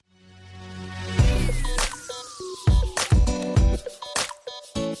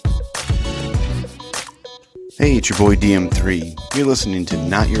Hey, it's your boy DM3. You're listening to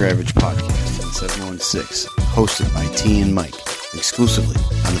Not Your Average Podcast on 716, hosted by T and Mike, exclusively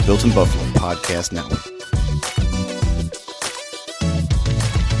on the Built in Buffalo Podcast Network.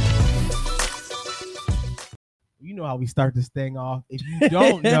 You know how we start this thing off. If you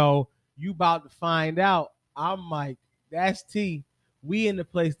don't know, you about to find out. I'm Mike. That's T. We in the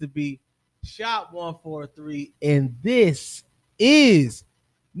place to be. Shop 143, and this is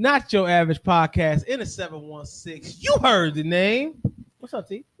Not Your Average Podcast in a 716. You heard the name. What's up,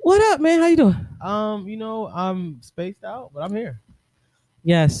 T? What up, man? How you doing? I'm spaced out, but I'm here.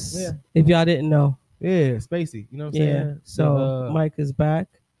 Yes. Yeah. If y'all didn't know. Yeah, spacey. You know what I'm Yeah. saying? So Mike is back.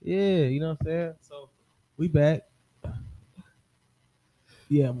 Yeah, you know what I'm saying? So we back.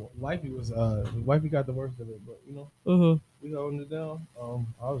 Yeah, wifey got the worst of it, but we holding it down.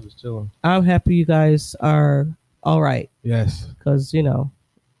 I was just chilling. I'm happy you guys are all right Yes. because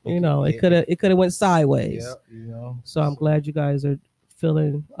it could have went sideways. Yeah, So I'm glad you guys are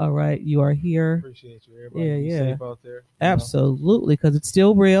feeling all right. You are here. Appreciate you, everybody. Yeah. Safe out there. Absolutely, because it's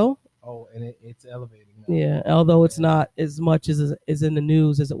still real. Oh, and it's elevating now. Yeah, although it's not as much as is in the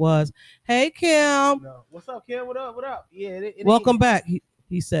news as it was. Hey, Kim. No. What's up, Kim? What up? Yeah. Welcome back.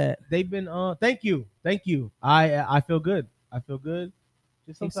 He said they've been thank you. I feel good.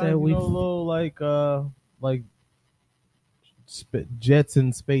 Just sometimes a little like jets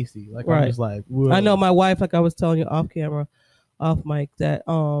and spacey. Like right. I'm just like whoa. I know my wife, like I was telling you off mic, that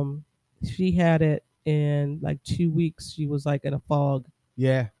she had it in like 2 weeks. She was like in a fog.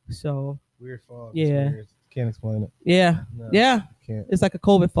 Yeah. So weird fog. Yeah. Can't explain it. Yeah. No, yeah. Can't. It's like a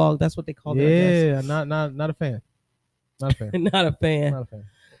COVID fog. That's what they call it. Yeah. Not a fan. Not a fan. Not a fan. Not a fan.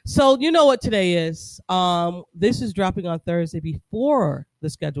 So you know what today is. This is dropping on Thursday before the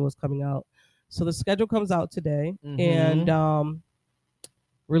schedule is coming out. So the schedule comes out today and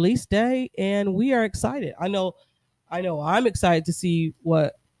release day, and we are excited. I know I'm excited to see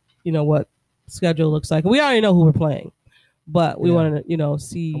what schedule looks like. We already know who we're playing, but we want to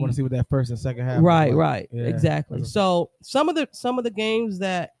see. I want to see what that first and second half. Right, yeah, exactly. So some of the games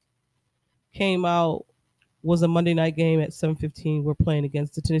that came out was a Monday night game at 7:15. We're playing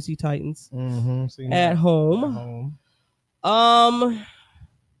against the Tennessee Titans at home.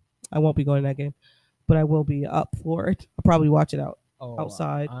 I won't be going to that game, but I will be up for it. I'll probably watch it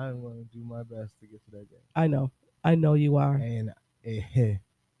outside. I'm going to do my best to get to that game. I know you are. And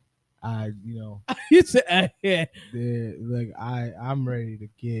You said I'm ready to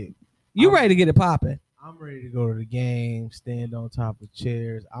get. Ready to get it popping? I'm ready to go to the game, stand on top of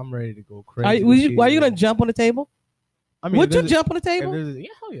chairs. I'm ready to go crazy. Are you gonna jump on the table? I mean, would you jump on the table?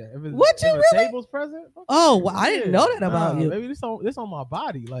 Hell yeah. Would you really? Table's present. Oh, well, I didn't know that about you. Maybe this on my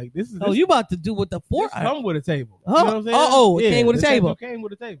body. Like this is. You about to do with the four? Come with a table. Oh, you know what I'm saying? It came with a table. Came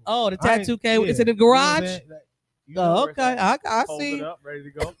with a table. Oh, the tattoo came. It's in the garage. Okay, I see. Fold it up, ready to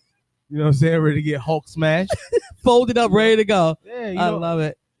go. You know what I'm saying? Ready to get Hulk smash. Folded up, ready to go. Yeah, I love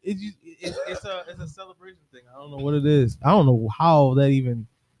it. It's a celebration thing. I don't know what it is. I don't know how that even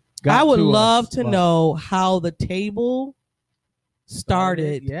got I would to love us, to know how the table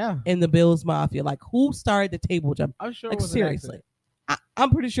started in the Bills Mafia. Like, who started the table jump? I'm sure. Like, it was seriously,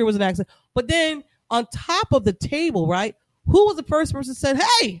 I'm pretty sure it was an accident. But then on top of the table, right? Who was the first person that said,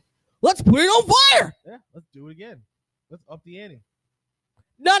 "Hey, let's put it on fire"? Yeah, let's do it again. Let's up the ante.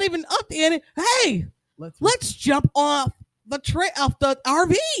 Not even up the ante. Hey, let's jump off the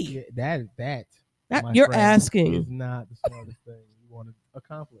RV. Yeah, that you're asking is not the smartest thing you want to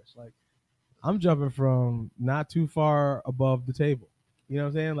accomplish. Like, I'm jumping from not too far above the table. You know what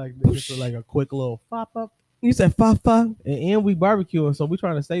I'm saying? Like, just like a quick little pop up. You said fa. And we barbecuing, so we're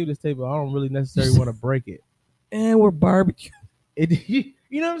trying to save this table. I don't really necessarily want to break it. And we're barbecuing. You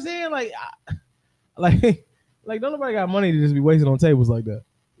know what I'm saying? Like don't nobody got money to just be wasting on tables like that.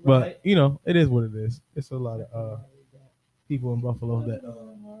 Right. But it is what it is. It's a lot of people in Buffalo that.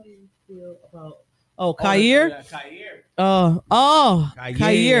 How do you feel about? Oh, Khair.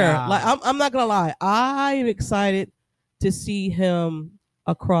 Khair. Like I'm not gonna lie, I am excited to see him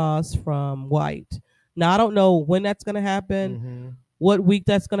across from White. Now I don't know when that's gonna happen, what week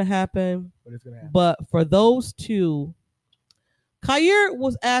that's gonna happen, but it's gonna happen. But for those two, Khair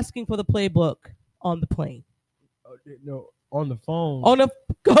was asking for the playbook on the plane. No, on the phone. On the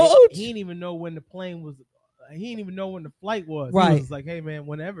coach. He didn't even know when the plane was. He didn't even know when the flight was. Right. He was like, hey man,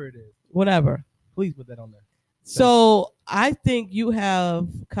 whenever it is. Whenever. Please put that on there. So I think you have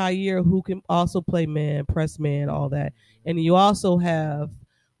Khair, who can also play man, press man, all that. And you also have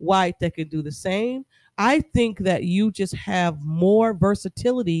White that can do the same. I think that you just have more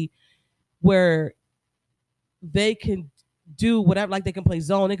versatility where they can do whatever. Like they can play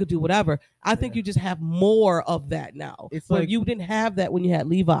zone, they could do whatever. I think you just have more of that now. It's where like you didn't have that when you had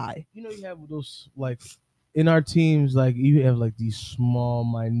Levi. You have those like in our teams, like you have like these small,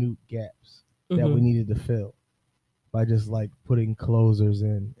 minute gaps that we needed to fill by just like putting closers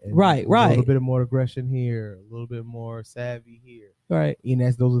in. And right. A little bit more aggression here, a little bit more savvy here. Right. And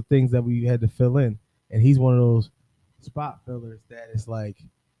those are things that we had to fill in. And he's one of those spot fillers that is like,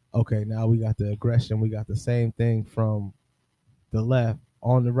 okay, now we got the aggression. We got the same thing from the left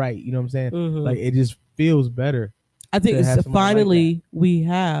on the right. You know what I'm saying? Like it just feels better. I think it's finally like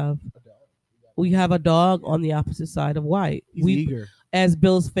we have a dog on the opposite side of White. He's eager. As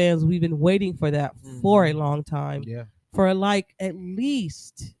Bills fans, we've been waiting for that for a long time. Yeah. For like at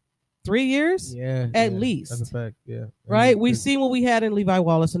least 3 years. Yeah. At least. That's a fact. Yeah. Right. We've seen what we had in Levi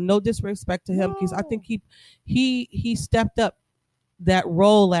Wallace, and no disrespect to him, because I think he stepped up that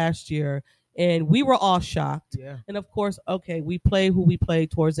role last year, and we were all shocked. Yeah. And of course, okay, we play who we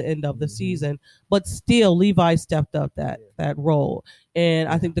played towards the end of the season, but still Levi stepped up that role. And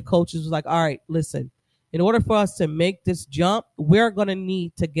I think the coaches was like, all right, listen, in order for us to make this jump, we're going to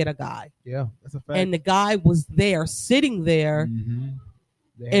need to get a guy. Yeah, that's a fact. And the guy was there, sitting there,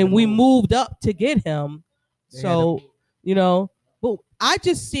 and we moved up to get him. So, but I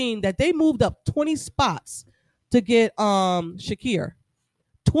just seen that they moved up 20 spots to get Shakir.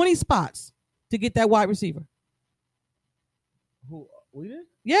 20 spots to get that wide receiver. Who we did?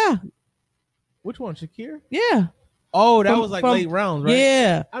 Yeah. Which one, Shakir? Yeah. Oh, that was like late rounds, right?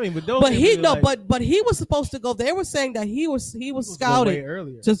 Yeah. I mean, but but he was supposed to go. They were saying that he was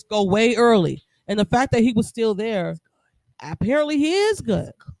scouted, just go way early, and the fact that he was still there, apparently he is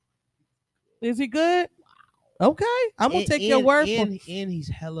good. Is he good? Okay, I'm gonna take your word for it. And he's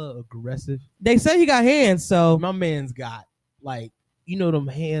hella aggressive. They say he got hands, so my man's got like them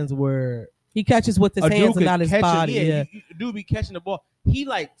hands where he catches with his hands and not his body. Yeah, you do be catching the ball. He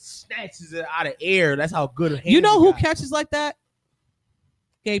like snatches it out of air. That's how good a hand. You know who catches like that?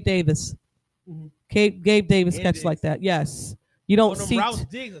 Gabe Davis. Gabe Davis catches like that. Yes. You don't see.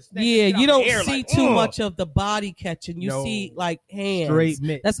 You don't see too much of the body catching. You see like hands. Straight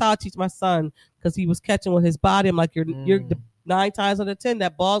mitt. That's how I teach my son, because he was catching with his body. I'm like, you're 9 times out of 10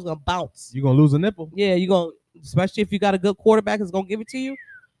 that ball's gonna bounce. You're gonna lose a nipple. Yeah, you're gonna, especially if you got a good quarterback that's gonna give it to you.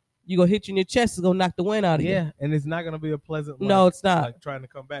 You're going to hit you in your chest. It's going to knock the wind out of you. Yeah, and it's not going to be a pleasant No, it's not. Like trying to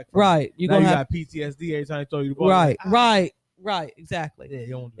come back. Right. You got PTSD every time they throw you the ball. Right, right. Exactly. Yeah,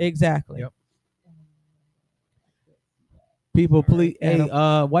 you don't do exactly. Yep. People, please. Hey,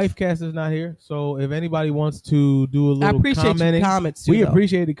 Wifecaster's not here. So if anybody wants to do a little I appreciate commenting, your comments too, we though.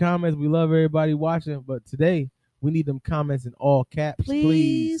 appreciate the comments. We love everybody watching. But today, we need them comments in all caps,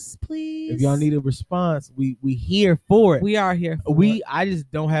 please. If y'all need a response, we here for it. We are here. I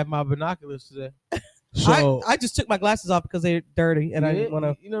just don't have my binoculars today. So I just took my glasses off because they're dirty and I didn't want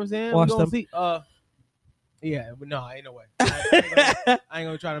to. You know what I'm saying? Wash them. See, yeah, but no, ain't no way. I ain't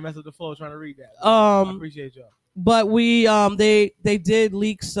gonna try to mess up the flow trying to read that. I appreciate y'all. But we they did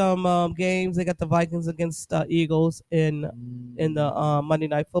leak some games. They got the Vikings against Eagles in the Monday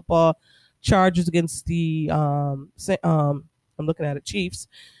Night Football. Chargers against the I'm looking at it, Chiefs,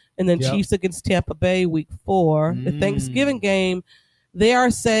 and then Chiefs against Tampa Bay week 4. The Thanksgiving game, they are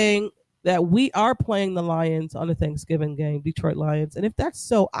saying that we are playing the Lions on the Thanksgiving game, Detroit Lions, and if that's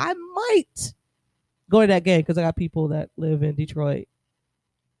so, I might go to that game because I got people that live in Detroit.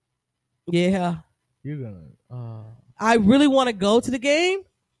 Yeah, you're gonna. I really want to go to the game.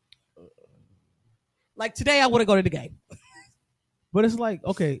 Like today, I want to go to the game. But it's like,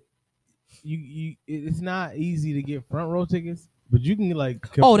 okay. It's not easy to get front row tickets, but you can get like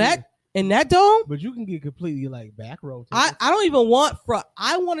that in that dome. But you can get completely like back row tickets. I don't even want front.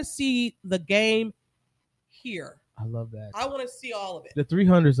 I want to see the game here. I love that. I want to see all of it. The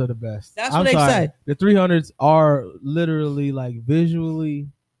 300s are the best. That's what they said. The 300s are literally like visually.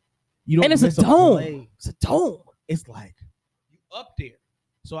 You don't. And it's a dome. It's a dome. It's like you up there.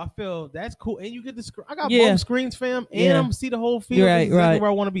 So I feel that's cool, and you get the screen. I got both screens, fam, and I'm see the whole field. Right, exactly where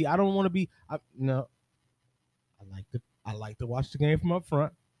I want to be. I don't want to be. No, I like to watch the game from up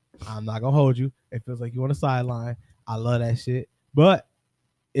front. I'm not gonna hold you. It feels like you on the sideline. I love that shit. But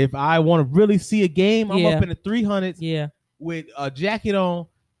if I want to really see a game, I'm up in the 300s. Yeah, with a jacket on,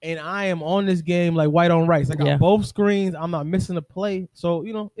 and I am on this game like white on rice. I got both screens. I'm not missing a play. So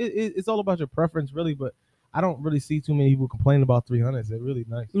it's all about your preference, really. But I don't really see too many people complain about 300s. They're really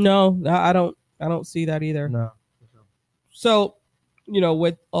nice. No, I don't see that either. No. So,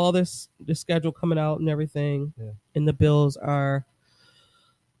 with all the schedule coming out and everything, and the Bills are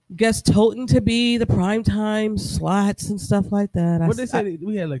guess toting to be the primetime slots and stuff like that. What they said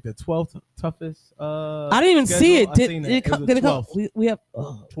we had like the 12th toughest. I didn't even see it. Did it come? We have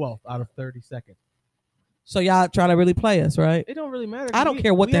 12th out of 32nd. So y'all trying to really play us, right? It don't really matter. I don't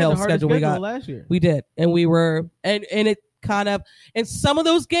care what the hell schedule we got last year. We did, and we were, and it kind of in some of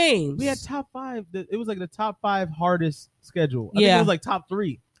those games we had top 5. It was like the top 5 hardest schedule. I think it was like top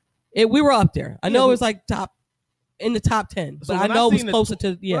 3. We were up there. I know it was like in the top 10, but I know it was closer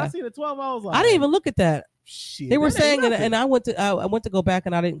to. Yeah, when I seen the 12, I was like, I didn't even look at that. Shit, they were saying, and I went to go back,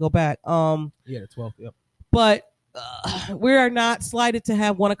 and I didn't go back. Yeah, the 12th. Yep. But we are not slighted to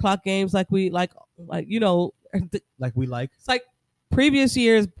have 1 o'clock games like we like you know. Like we like. It's like previous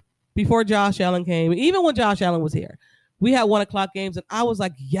years before Josh Allen came, even when Josh Allen was here, we had 1 o'clock games, and I was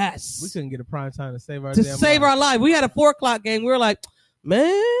like, yes. We couldn't get a prime time to save our our life. We had a 4 o'clock game. We were like,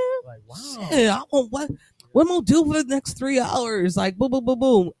 man, like wow. Shit, I want what am I gonna do for the next 3 hours? Like boom, boom, boom,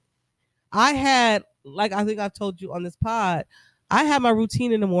 boom. I had, like I think I've told you on this pod, I had my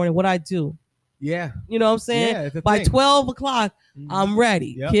routine in the morning. What I do. Yeah. You know what I'm saying? Yeah, by 12 o'clock, I'm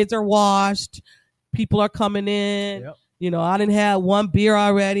ready. Yep. Kids are washed. People are coming in. Yep. You know, I didn't have 1 beer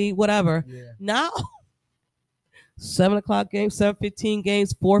already, whatever. Yeah. Now, 7 o'clock games, 7:15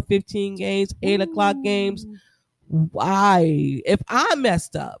 games, 4:15 games, 8 o'clock games. Why? If I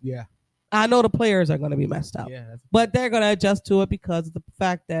messed up, yeah, I know the players are going to be messed up. Yeah, but they're going to adjust to it because of the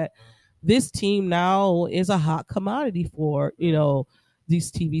fact that this team now is a hot commodity for, you know,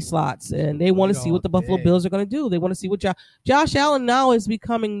 these TV slots. And they want to see what the Buffalo Bills are going to do. They want to see what Josh Allen now is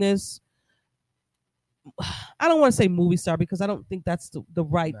becoming this. I don't want to say movie star because I don't think that's the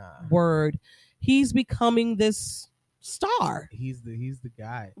right word. He's becoming this star. He's the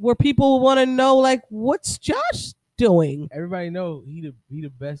guy where people want to know, like, what's Josh doing? Everybody know he the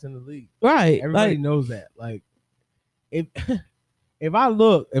best in the league, right? Everybody knows that. Like, if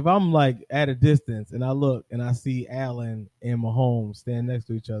I'm like at a distance and I look and I see Allen and Mahomes stand next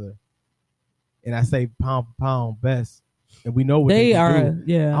to each other, and I say pound for pound best, and we know what they are. Do,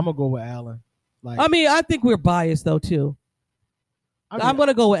 yeah, I'm gonna go with Allen. Like, I mean, I think we're biased though too. I mean, I'm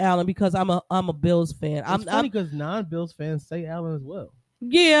gonna go with Allen because I'm a Bills fan. It's funny because non-Bills fans say Allen as well.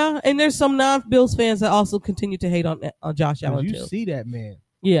 Yeah, and there's some non-Bills fans that also continue to hate on Josh Allen too. You see that man?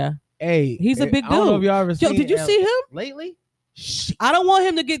 Yeah. Hey, he's a big dude. I don't know if y'all ever seen did you see him lately? I don't want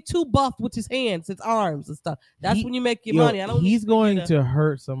him to get too buffed with his hands, his arms, and stuff. That's when you make your money. He's going to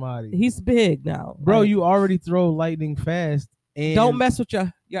hurt somebody. He's big now, bro. Right? You already throw lightning fast, and don't mess with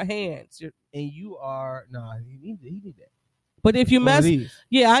your hands. And you are he need that. But if you mess,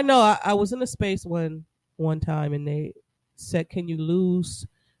 yeah, I know. I was in a space one time, and they said, "Can you lose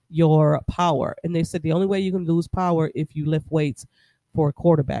your power?" And they said the only way you can lose power if you lift weights for a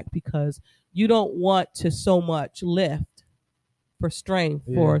quarterback, because you don't want to so much lift for strength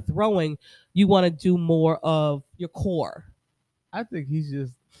for throwing. You want to do more of your core. I think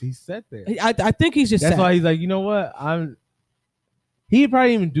he's set there. I think he's just. That's set. why he's like, you know what, He probably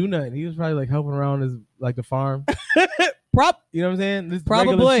didn't even do nothing. He was probably like helping around his the farm. You know what I'm saying? This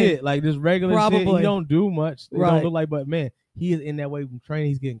probably regular shit. Like this regular shit. He don't do much. It right. Don't look like, but man, he is in that way from training.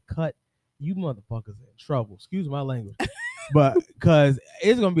 He's getting cut. You motherfuckers in trouble. Excuse my language. But because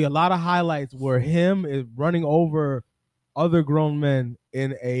it's gonna be a lot of highlights where him is running over other grown men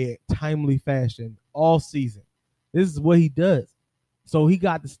in a timely fashion all season. This is what he does. So he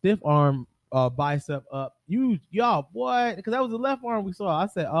got the stiff arm bicep up. Y'all, boy, because that was the left arm we saw. I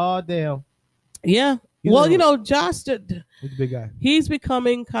said, oh damn. Yeah. Well, you know, Josh, he's a big guy. He's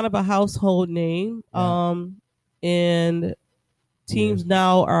becoming kind of a household name. Yeah. And teams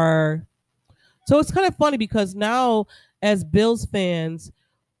now are. So it's kind of funny because now, as Bills fans,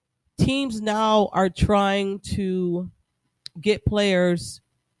 teams now are trying to get players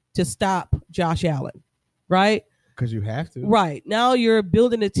to stop Josh Allen, right? Because you have to. Right. Now you're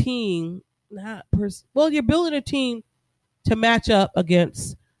building a team. You're building a team to match up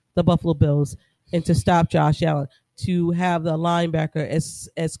against the Buffalo Bills and to stop Josh Allen, to have the linebacker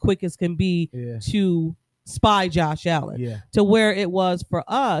as quick as can be to spy Josh Allen. To where it was for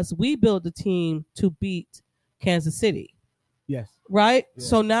us, we built a team to beat Kansas City. Yes. Right? Yeah.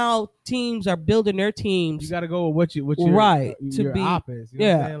 So now teams are building their teams. You got to go with what your right to your be op is. You know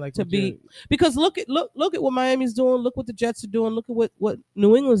what I'm saying? Like to be because look at what Miami's doing. Look what the Jets are doing. Look at what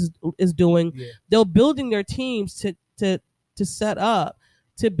New England is doing. Yeah. They're building their teams to set up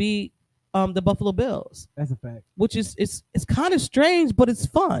to beat the Buffalo Bills. That's a fact. Which is it's kind of strange, but it's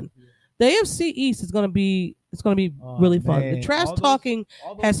fun. Yeah. The AFC East is going to be really fun. The trash talking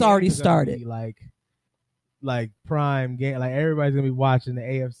has already started. Like prime game, like everybody's gonna be watching the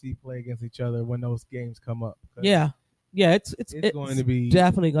AFC play against each other when those games come up. Yeah, Yeah, it's going to be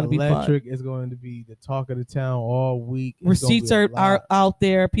definitely going to be electric. fun. It's going to be the talk of the town all week. Receipts are out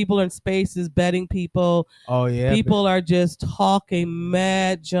there. People are in spaces betting people. Oh yeah, people are just talking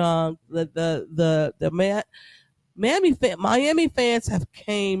mad junk. Miami fans have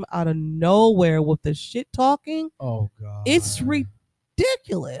came out of nowhere with the shit talking. Oh god, it's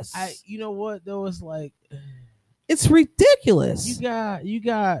ridiculous. You know what though? It's like it's ridiculous. You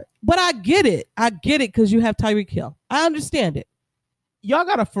got. But I get it because you have Tyreek Hill. I understand it. Y'all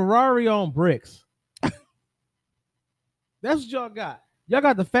got a Ferrari on bricks. That's what y'all got. Y'all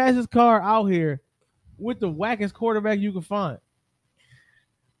got the fastest car out here with the wackest quarterback you can find.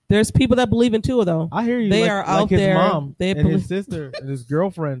 There's people that believe in Tua, though. I hear you. They are out his there. Mom and his sister and his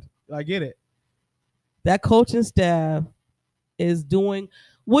girlfriend. I get it. That coaching staff is doing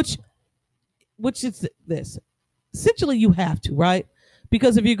which is this. Essentially, you have to, right?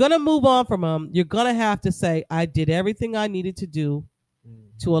 Because if you're going to move on from him, you're going to have to say, I did everything I needed to do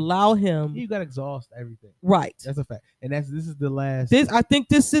to allow him. You got to exhaust everything. Right. That's a fact. And this is the last. I think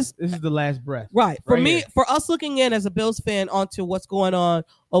this is the last breath. Right. For us looking in as a Bills fan onto what's going on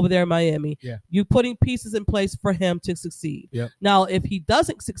over there in Miami, you putting pieces in place for him to succeed. Yep. Now, if he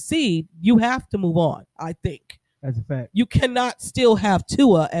doesn't succeed, you have to move on, I think. That's a fact. You cannot still have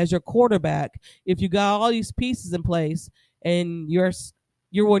Tua as your quarterback if you got all these pieces in place and you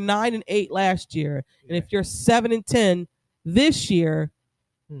were 9-8 last year, and if you're 7-10 this year,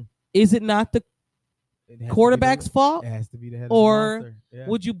 is it not the quarterback's fault? It has to be the head or of the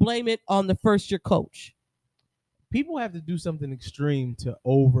monster. Would you blame it on the first-year coach? People have to do something extreme to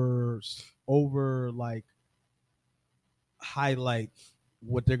over like highlight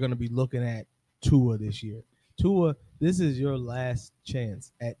what they're going to be looking at Tua this year. Tua, this is your last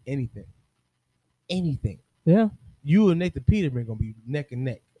chance at anything. Anything. Yeah. You and Nathan Peterman are going to be neck and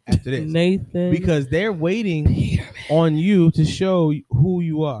neck after this. Nathan. Because they're waiting on you to show who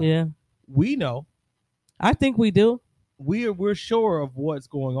you are. Yeah. We know. I think we do. We're sure of what's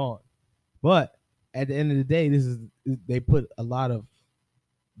going on. But at the end of the day, they put a lot of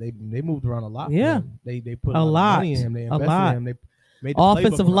they moved around a lot. Yeah. They put a lot of money in him. They invested in him. They made the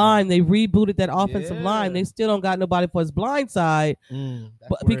offensive line. They rebooted that offensive line. They still don't got nobody for his blind side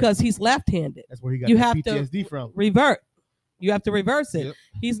because he's left-handed. That's where he got PTSD from. Revert. You have to reverse it. Yep.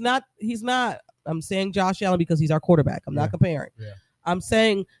 He's not. I'm saying Josh Allen because he's our quarterback. I'm not comparing. Yeah. I'm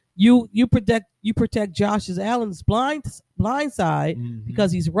saying you protect Josh Allen's blind side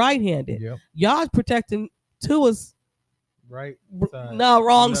because he's right-handed. Yep. Y'all protecting Tua's right side. No,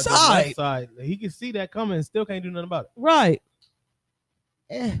 wrong side. He can see that coming and still can't do nothing about it. Right.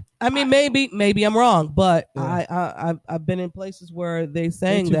 I mean, maybe I'm wrong, but I've been in places where they're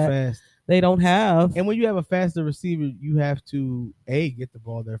saying that fast. They don't have. And when you have a faster receiver, you have to get the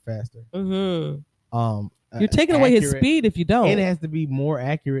ball there faster. Mm-hmm. You're taking away his speed if you don't. And it has to be more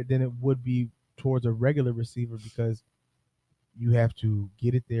accurate than it would be towards a regular receiver because you have to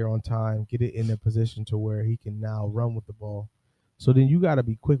get it there on time, get it in a position to where he can now run with the ball. So then you got to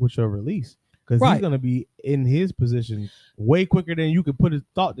be quick with your release. Because he's going to be in his position way quicker than you could put his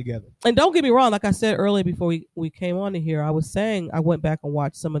thought together. And don't get me wrong. Like I said earlier before we came on to here, I was saying I went back and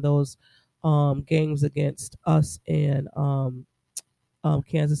watched some of those games against us and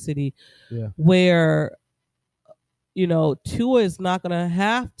Kansas City where, Tua is not going to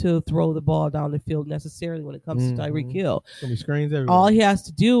have to throw the ball down the field necessarily when it comes to Tyreek Hill. It's going to be screens everywhere. All he has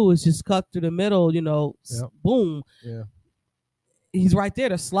to do is just cut through the middle, boom. Yeah. He's right there,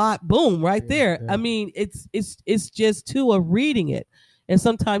 the slot, boom, right there. Yeah. I mean, it's just Tua reading it, and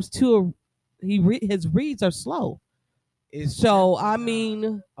sometimes Tua his reads are slow. I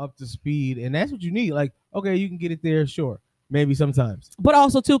mean, up to speed, and that's what you need. Like, okay, you can get it there, sure, maybe sometimes, but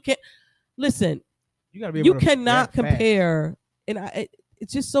also too, listen, you gotta be able to cannot compare, and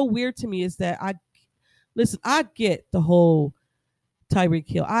it's just so weird to me is that I get the whole Tyreek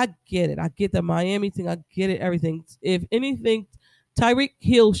Hill, I get it, I get the Miami thing, I get it, everything. If anything, Tyreek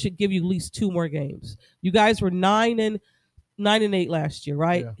Hill should give you at least 2 more games. You guys were 9-8 last year,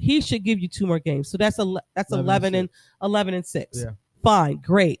 right? Yeah. He should give you 2 more games. So that's 11 and 6. Yeah. Fine,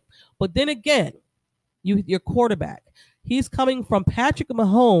 great. But then again, your quarterback, he's coming from Patrick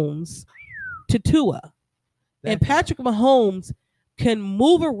Mahomes to Tua. And Patrick Mahomes can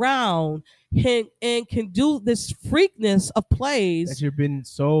move around and can do this freakness of plays that you've been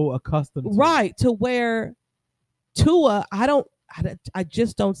so accustomed to. Right, to where Tua, I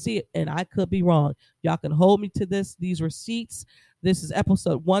just don't see it, and I could be wrong. Y'all can hold me to these receipts. This is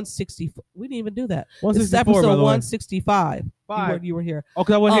episode 160. We didn't even do that. This is episode 165. You were here.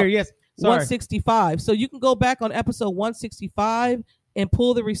 Okay, I was here. Yes, sorry. 165. So you can go back on episode 165 and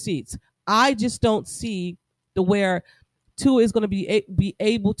pull the receipts. I just don't see where Tua is going to be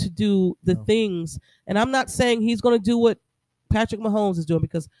able to do the things. And I'm not saying he's going to do what Patrick Mahomes is doing,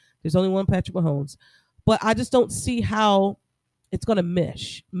 because there's only one Patrick Mahomes. But I just don't see how it's going to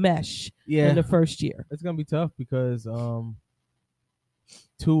mesh in the first year. It's going to be tough because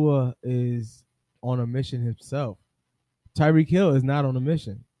Tua is on a mission himself. Tyreek Hill is not on a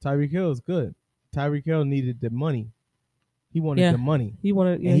mission. Tyreek Hill is good. Tyreek Hill needed the money. He wanted the money. He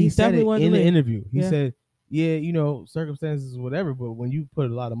wanted. Yeah, and he said definitely it in the leave. interview. He said, "Yeah, circumstances, whatever. But when you put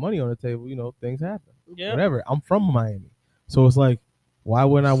a lot of money on the table, things happen. Yeah. Whatever. I'm from Miami, so it's like, why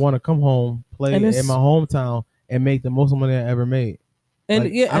wouldn't I want to come home, play in my hometown, and make the most money I ever made? And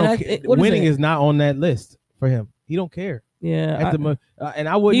winning is not on that list for him. He don't care. Yeah. And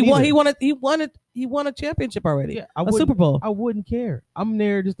I wouldn't. He won a championship already. Yeah, a Super Bowl. I wouldn't care. I'm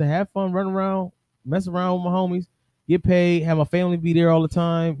there just to have fun, run around, mess around with my homies, get paid, have my family be there all the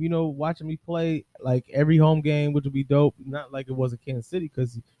time. Watching me play like every home game, which would be dope. Not like it was in Kansas City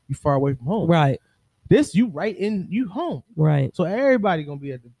because you far away from home. Right. This you home. Right. So everybody gonna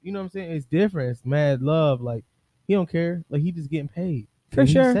be at the. You know what I'm saying? It's different. It's mad love. Like he don't care. Like he just getting paid. For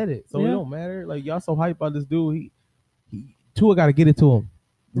sure. He said it, so it don't matter. Like y'all so hyped about this dude. Tua got to get it to him.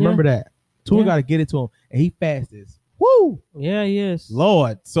 Remember that. Tua got to get it to him, and he fastest. Woo! Yeah, he is.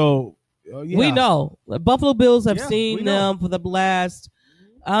 Lord. So we know the Buffalo Bills have seen them for the last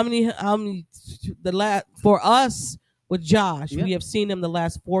for us with Josh. We have seen them the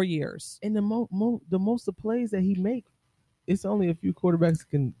last 4 years. And the most of plays that he make, it's only a few quarterbacks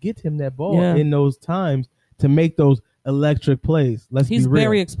can get him that ball in those times to make those electric plays. He's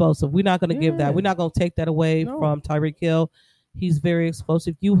very explosive. We're not going to give that. We're not going to take that away from Tyreek Hill. He's very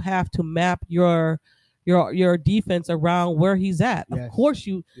explosive. You have to map your defense around where he's at. Yes. Of course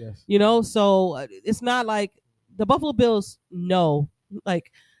so it's not like the Buffalo Bills know.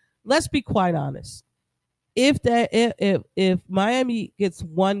 Like, let's be quite honest. If Miami gets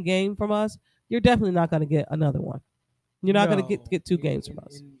one game from us, you're definitely not going to get another one. You're not going to get two games from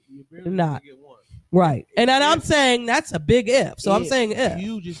us. You're not. Right. And I'm saying that's a big if. So I'm saying if.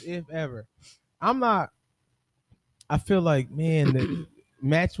 Hugest if ever. I feel like, man, the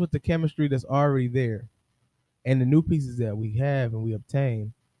match with the chemistry that's already there and the new pieces that we have and we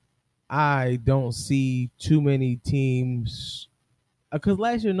obtain, I don't see too many teams. Because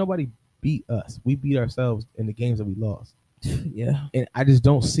last year, nobody beat us. We beat ourselves in the games that we lost. Yeah. And I just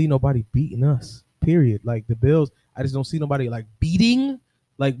don't see nobody beating us, period. Like the Bills, I just don't see nobody like beating.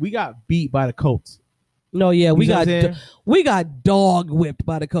 Like we got beat by the Colts. No, yeah, we got dog whipped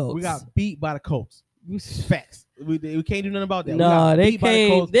by the Colts. We got beat by the Colts. Facts. We can't do nothing about that. No,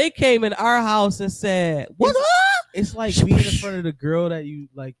 they came in our house and said, "What?" It's like being in front of the girl that you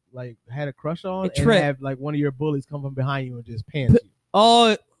like had a crush on, and have like one of your bullies come from behind you and just pants you.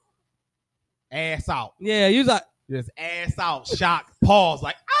 Oh, ass out. Yeah, you like just ass out, shock, pause,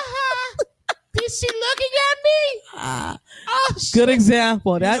 like, is she looking at me? Oh, shit. Good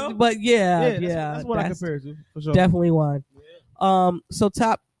example. But that's what I compare it to for sure. Definitely one. Yeah. So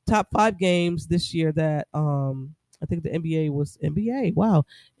top 5 games this year that I think the NBA. Wow,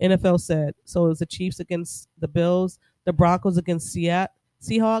 NFL said so. It was the Chiefs against the Bills, the Broncos against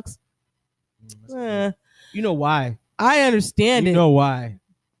Seahawks. You know why? I understand it. You know why?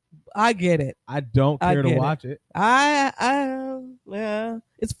 I get it. I don't care to watch it.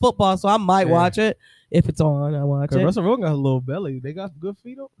 It's football, so I might watch it if it's on. I watch it. Russell Wilson got a little belly. They got good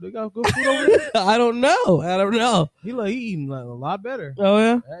feet. They got good food over there. I don't know. He eating like a lot better. Oh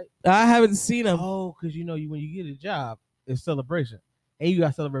yeah, right? I haven't seen him. Oh, because when you get a job, it's celebration, and you got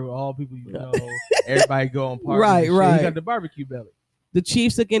to celebrate with all people you know. Everybody go on parties. Right. He got the barbecue belly. The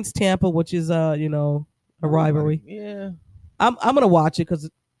Chiefs against Tampa, which is a rivalry. Yeah, I'm gonna watch it because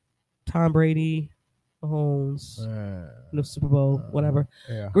Tom Brady, Mahomes, Super Bowl, whatever.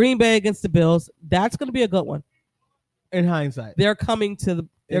 Yeah. Green Bay against the Bills. That's going to be a good one. In hindsight, they're coming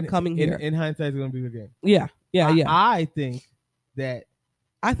here. In hindsight, it's going to be a good game. Yeah. I think that.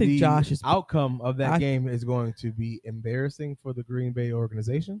 The Josh's outcome of that game is going to be embarrassing for the Green Bay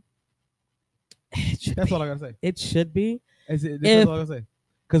organization. That's all I gotta say. It should be. That's all I gotta say.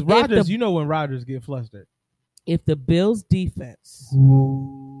 Because Rodgers, when Rodgers get flustered. If the Bills' defense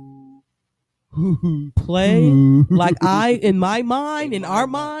play like in my mind, in our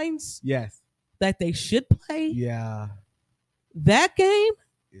minds, yes, that they should play, that game,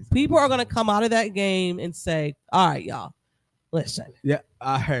 people are gonna come out of that game and say, "All right, y'all, listen." Yeah,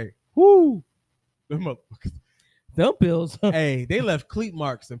 I heard. Woo, them motherfuckers. Them Bills. Hey, they left cleat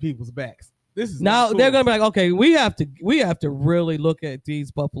marks in people's backs. This is now cool. They're gonna be like, okay, we have to really look at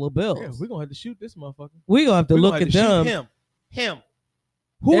these Buffalo Bills. Yeah, we're gonna have to shoot this motherfucker. We're gonna have to look at them. Him.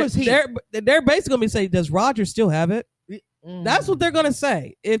 Who is he? They're basically gonna be saying, does Rodgers still have it? That's what they're gonna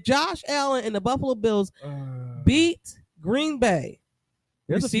say. If Josh Allen and the Buffalo Bills beat Green Bay,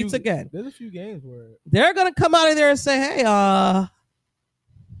 receipts again. There's a few games where they're gonna come out of there and say, "Hey,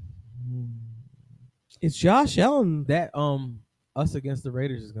 it's Josh Allen." That us against the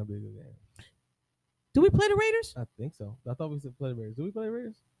Raiders is gonna be a good game. Do we play the Raiders? I think so. I thought we said play the Raiders. Do we play the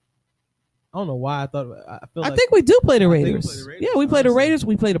Raiders? I don't know why I thought. I think we do play the Raiders. play the Raiders. Yeah, we play the Raiders.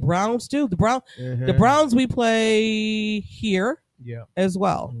 We play the Browns too. The Browns we play here as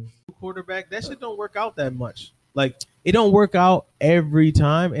well. Quarterback, that shit don't work out that much. Like it don't work out every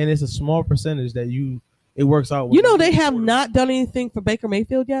time, and it's a small percentage that it works out. You know they have not done anything for Baker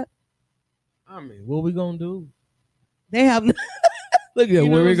Mayfield yet. I mean, what we gonna do? They have. Look at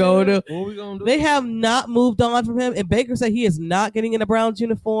what we're going to do. What we gonna do? They have not moved on from him, and Baker said he is not getting in a Browns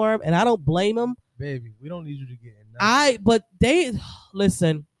uniform, and I don't blame him. Baby, we don't need you to get in. But they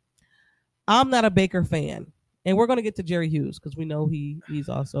listen. I'm not a Baker fan, and we're going to get to Jerry Hughes because we know he's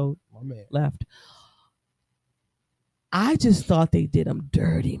also left. I just thought they did him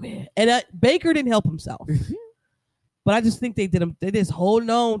dirty, man, and Baker didn't help himself. But I just think they did him. They just holding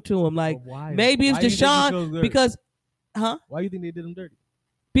on to him like maybe it's Deshaun because. Huh? Why do you think they did him dirty?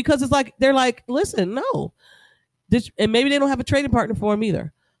 Because it's like they're like, listen, no, and maybe they don't have a trading partner for him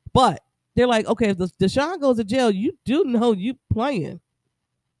either. But they're like, okay, if Deshaun goes to jail, you do know you playing.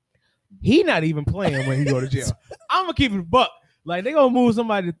 He not even playing when he go to jail. I'm gonna keep it a buck. Like they gonna move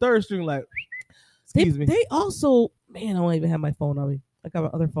somebody to third string. Like, excuse me. They also, man, I don't even have my phone on me. I got my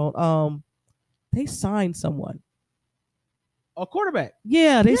other phone. They signed someone. A quarterback.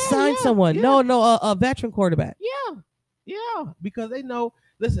 Yeah, they signed someone. Yeah. No, a veteran quarterback. Yeah, because they know.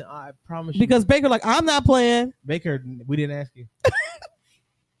 Listen, I promise you. Because Baker, like, I'm not playing. Baker, we didn't ask you.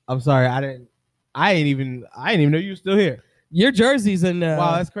 I'm sorry, I didn't even know you were still here. Your jersey's in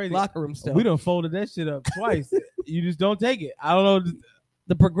wow, that's crazy. Locker room still. We done folded that shit up twice. You just don't take it. I don't know.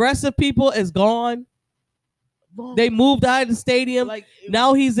 The progressive people is gone. They moved out of the stadium. Like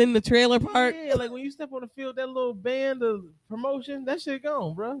now he's in the trailer park. Yeah, like when you step on the field, that little band of promotion, that shit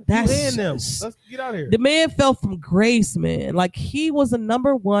gone, bro. That's them. Let's get out of here. The man fell from grace, man. Like he was a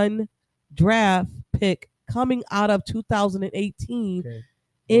number 1 draft pick coming out of 2018,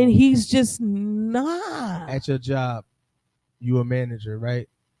 and he's just not at your job. You a manager, right?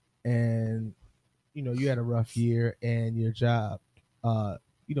 And you had a rough year, and your job,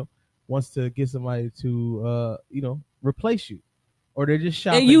 wants to get somebody to replace you, or they're just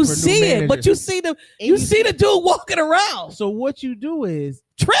shopping. And you for see new it, managers. but you see the dude walking around. So what you do is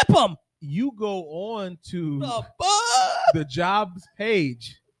trip him. You go on to the jobs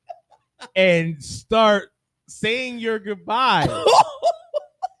page and start saying your goodbye.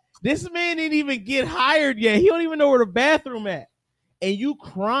 This man didn't even get hired yet. He don't even know where the bathroom at, and you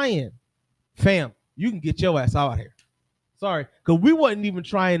crying, fam. You can get your ass out of here. Sorry, because we wasn't even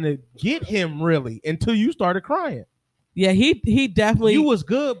trying to get him really until you started crying. Yeah, he definitely. You was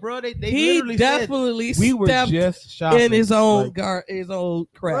good, bro. They he definitely we were just shopping in his own his own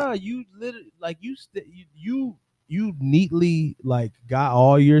crap. Bro, you literally you neatly like got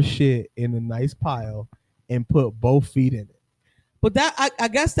all your shit in a nice pile and put both feet in it. But that I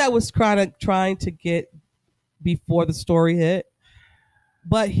guess that was trying to get before the story hit.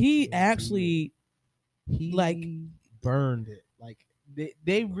 But he actually burned it. Like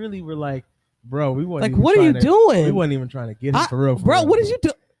they really were like, bro, we weren't like, even what are you doing? We wasn't even trying to get him for real. Bro, what did you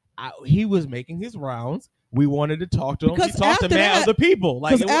do? He was making his rounds. We wanted to talk to him. He talked to mad other people.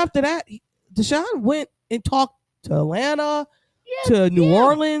 Because after that, Deshaun went and talked to Atlanta, to New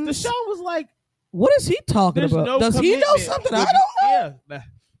Orleans. Deshaun was like, what is he talking about? No Does he know something I don't know? Yeah,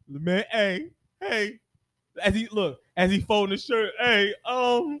 man. Hey. As he folded his shirt. Hey,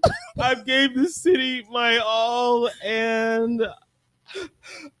 I gave the city my all, and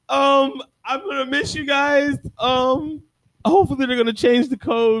I'm gonna miss you guys. Hopefully they're gonna change the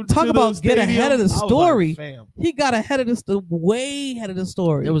code. Talk about get ahead of the story. Like, he got ahead of way ahead of the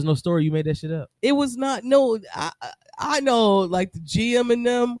story. There was no story. You made that shit up. It was not. No, I know. Like the GM and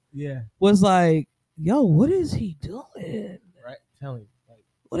them. Yeah. Was like, yo, what is he doing? Right. Tell me.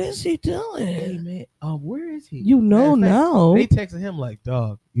 What is he doing? Hey man, where is he? You know now. They texted him like,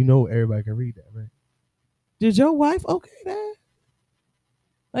 dog, everybody can read that, right? Did your wife okay that?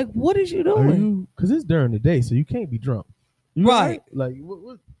 Like, what is you doing? Because it's during the day, so you can't be drunk. Right. Like,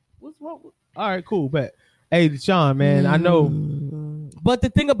 what's wrong? All right, cool, bet. Hey, Sean, man, I know. But the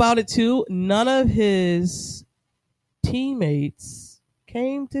thing about it, too, none of his teammates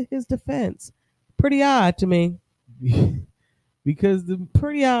came to his defense. Pretty odd to me. Because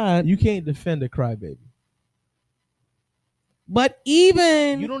pretty odd. You can't defend a crybaby. But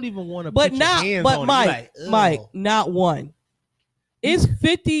even You don't even want to. but put not your hands but on Mike, it. Mike, not one. It's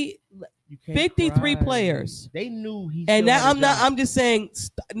 53 53 players. They knew he. And still now had a job. I'm just saying.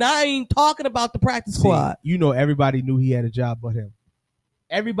 Not even talking about the practice squad. You know, everybody knew he had a job, but him.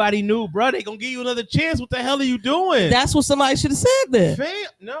 Everybody knew, bro. They gonna give you another chance. What the hell are you doing? That's what somebody should have said then. Fam,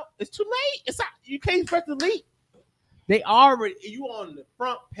 no, it's too late. It's not. You can't expect to leak. They already. You on the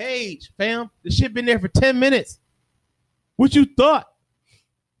front page, fam. The shit been there for 10 minutes. What you thought?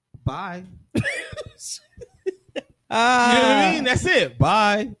 Bye. You know what I mean? That's it.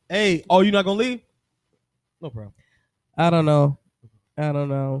 Bye. Hey, oh, you not gonna leave? No problem. I don't know.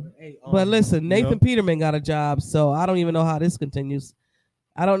 Hey, But listen, Nathan you know, Peterman got a job, so I don't even know how this continues.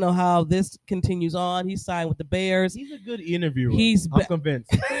 I don't know how this continues on. He signed with the Bears. he's a good interviewer. I'm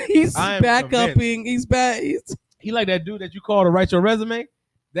convinced. He's I am backupping. He's back. He like that dude that you call to write your resume.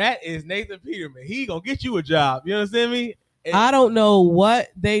 That is Nathan Peterman. He gonna get you a job. You understand me? I don't know what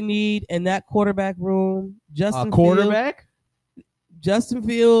they need in that quarterback room. Quarterback. Justin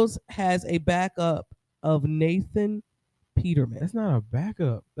Fields has a backup of Nathan Peterman. That's not a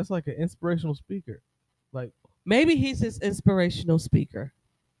backup. That's like an inspirational speaker. Like Maybe he's his inspirational speaker.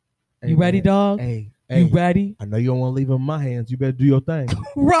 hey, You ready, man. dog? Hey, You ready? I know you don't want to leave him in my hands. You better do your thing.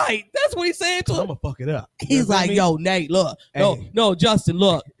 Right. That's what he's saying to I'm him. gonna fuck it up. He's like, yo, Nate, look. Hey. No, Justin,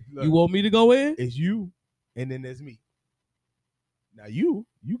 look. Look, You want me to go in? it's you, and then there's me. Now you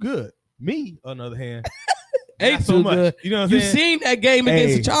good. Me, on the other hand, Ain't not so too much. good. You know what I'm You saying? seen that game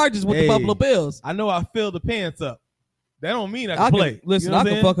against the Chargers with the Buffalo Bills. I know I filled the pants up. That don't mean I can play. Listen, You know I what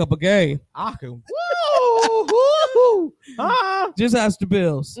can I'm fuck up a game. I can. Woo! Huh? Just ask the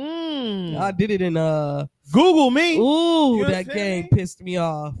Bills. Mm. I did it in Google me. Ooh, You that understand game me? pissed me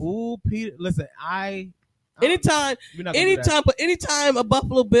off. Ooh, Peter. Listen, Anytime a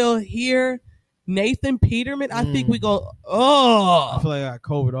Buffalo Bill hear Nathan Peterman, I think we go, I feel like I got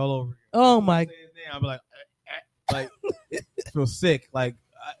COVID all over. oh my. I'll be like, feel sick. Like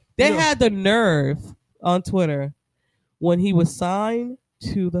They had the nerve on Twitter when he was signed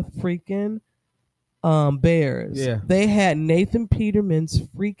to the freaking Bears. Yeah. They had Nathan Peterman's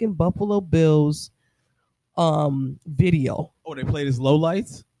freaking Buffalo Bills video. Oh, they played his low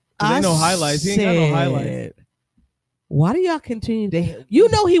lights. They know highlights. He ain't got no highlights. Why do y'all continue? You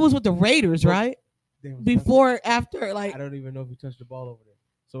know he was with the Raiders, right? Before, after, like I don't even know if he touched the ball over there.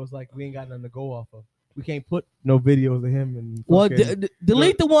 So it's like we ain't got nothing to go off of. We can't put no videos of him and well,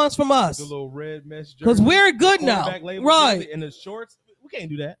 delete the ones from us the little red mesh because we're good now, right? And the shorts, we can't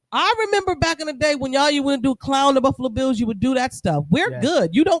do that. I remember back in the day when you wouldn't do clown the Buffalo Bills, you would do that stuff. We're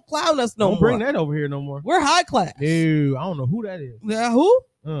good. You don't clown us no more. Don't bring that over here no more. We're high class. Ew, I don't know who that is.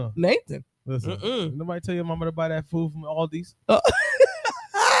 Who? Nathan. Listen, nobody tell your mama to buy that food from Aldi's.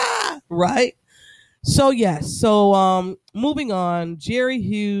 Right. So yes. So moving on. Jerry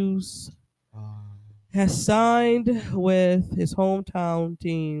Hughes has signed with his hometown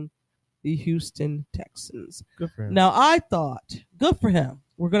team, the Houston Texans. Good for him. Now I thought, good for him.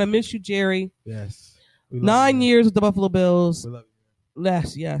 We're gonna miss you, Jerry. Yes. 9 years with the Buffalo Bills. We love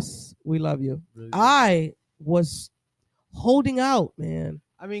you. Yes, we love you. Really. I was holding out, man.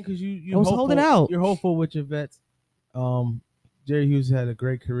 I mean, because you I was hopeful, holding out. You're hopeful with your vets. Jerry Hughes had a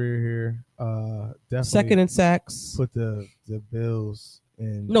great career here. Definitely Second in sacks. put the Bills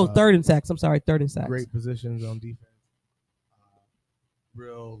in Third in sacks. I'm sorry, third in sacks. great positions on defense.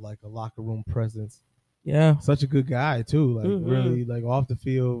 Real like a locker room presence. Yeah. Such a good guy too. Like Mhm. really like off the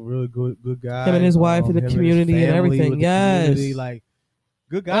field, really good guy. Him and his wife in the him his community and family everything. with the Yes. community, like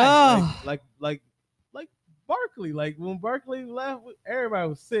good guy. Ah. Like Barkley. Like when Barkley left, everybody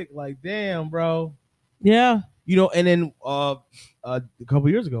was sick. Like damn, bro. Yeah. You know, and then a couple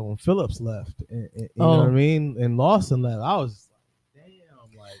years ago when Phillips left, and you know what I mean, and Lawson left, I was like,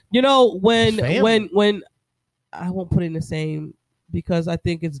 damn, like You know, when family. I won't put it in the same because I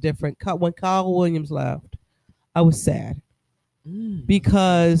think it's different. When Kyle Williams left, I was sad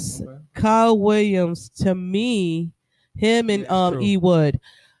because Kyle Williams, to me, him and E. Wood,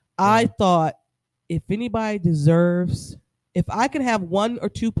 I thought if anybody deserves, if I could have one or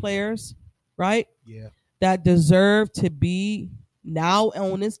two players, right? Yeah. That deserve to be now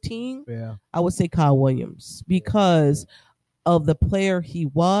on his team, Yeah. I would say Kyle Williams because of the player he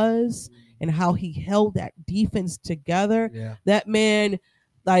was and how he held that defense together. Yeah. That man,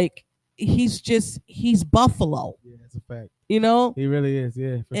 like, he's Buffalo. Yeah, that's a fact. You know? He really is,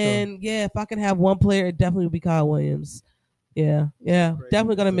 yeah. For And yeah, if I could have one player, it definitely would be Kyle Williams. Yeah.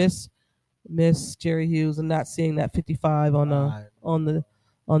 Definitely gonna miss Jerry Hughes and not seeing that 55 on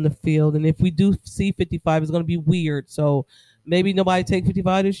the field. And if we do see 55, it's gonna be weird. So maybe nobody take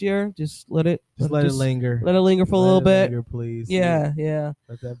 55 this year. Just let it linger. Let it linger for a little bit. Linger, please. Yeah.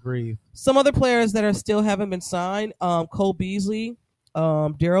 Let that breathe. Some other players that are still haven't been signed: Cole Beasley,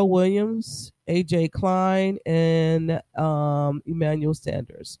 Daryl Williams, AJ Klein, and Emmanuel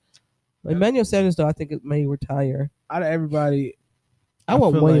Sanders. Emmanuel Sanders, though, I think it may retire. Out of everybody, I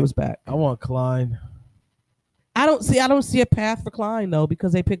want Williams back. I want Klein. I don't see a path for Klein though,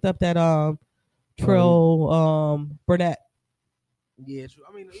 because they picked up that Trill Burnett. Yeah, true.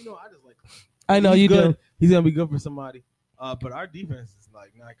 I mean, I just like Klein. I know you good. do. He's gonna be good for somebody. But our defense is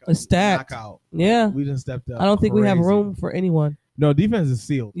like stacked. knockout. Yeah, we just stepped up. I don't think we have crazy. room for anyone. No, defense is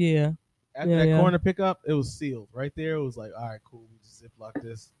sealed. Yeah. After that corner pickup, it was sealed. Right there, it was like, all right, cool. We just ziplock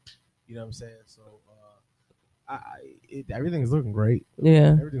this. You know what I'm saying? So, everything is looking great.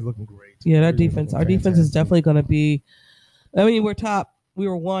 Yeah, everything's looking great. Yeah, that defense. Our defense is definitely going to be. I mean, we're top. We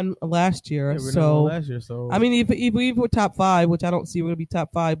were one last year, so I mean, if we were top 5, which I don't see we're going to be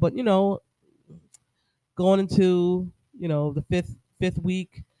top 5, but going into the fifth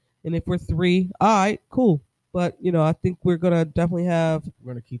week, and if we're 3, all right, cool. But I think we're going to definitely have.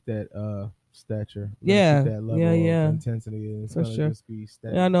 We're going to keep that stature. Yeah, that level of intensity. And it's for gonna sure. Just be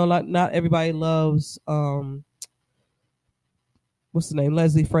I know not everybody loves what's the name,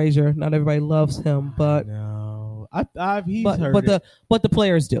 Leslie Frazier. Not everybody loves him, but no, he's heard but the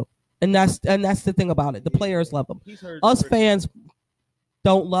players do, and that's the thing about it. The players love him. Us fans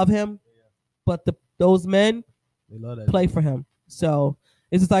don't love him, but those men they love that play for him. So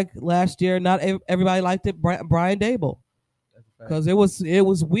it's just like last year. Not everybody liked it. Brian Dable. Because it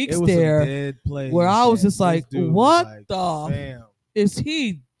was weeks there where I was just like, what the is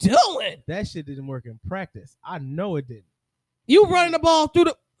he doing? That shit didn't work in practice. I know it didn't. You running the ball through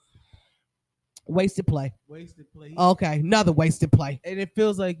the wasted play. Wasted play. Okay, another wasted play. And it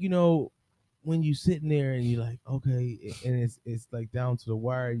feels like, when you sitting there and you're like, okay, and it's like down to the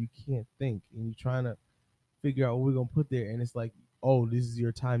wire, you can't think, and you're trying to figure out what we're gonna put there, and it's like, oh, this is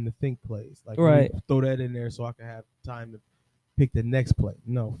your time to think plays. Like, right. Throw that in there so I can have time to pick the next play.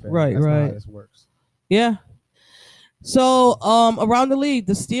 No, fam. Right. That's not how this works. Yeah. So, around the league,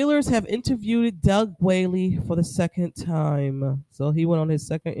 the Steelers have interviewed Doug Whaley for the second time. So he went on his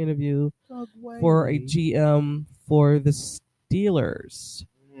second interview for a GM for the Steelers.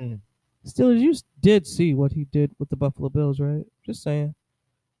 Steelers, you did see what he did with the Buffalo Bills, right? Just saying.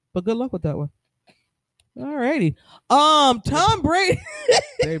 But good luck with that one. Alrighty. Tom Brady.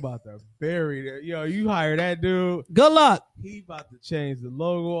 They about to bury that. You hire that dude. Good luck. He about to change the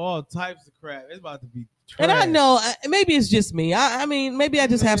logo, all types of crap. It's about to be trash. And I know, maybe it's just me. I mean, maybe I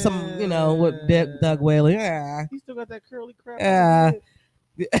just have some, with Doug Whaley. Yeah. He still got that curly crap. Yeah.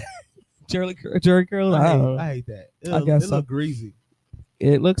 Jerry curl. I hate that. I guess it so. look greasy.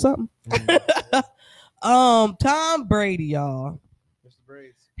 It looks something. Tom Brady, y'all, Mr.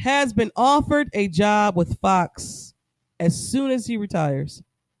 Brady, has been offered a job with Fox as soon as he retires.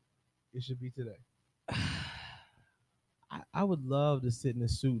 It should be today. I would love to sit in a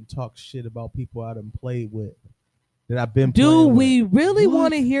suit and talk shit about people I done played with that I've been. Do we really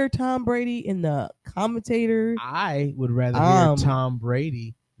want to hear Tom Brady in the commentator? I would rather hear Tom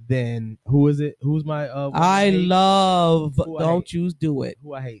Brady than who is it? Who's my? I love. Don't you do it?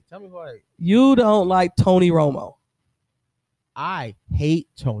 Who I hate? Tell me who I hate. You don't like Tony Romo. I hate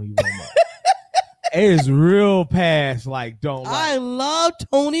Tony Romo. It is real past. Like, don't. I love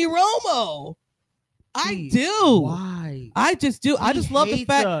Tony Romo. I do. Why? I just do. I just love the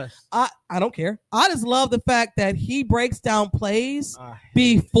fact. I don't care. I just love the fact that he breaks down plays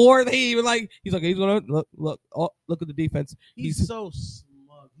before they even He's like, he's gonna look at the defense. He's so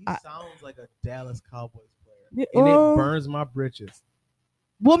smug. He sounds like a Dallas Cowboys player, and it burns my britches.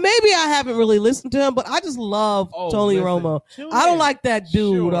 Well, maybe I haven't really listened to him, but I just love Tony Romo. I don't like that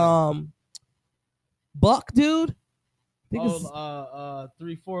dude. Buck dude. I think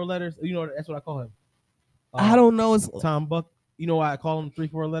 3-4 letters. That's what I call him. I don't know. It's Tom Buck. You know why I call him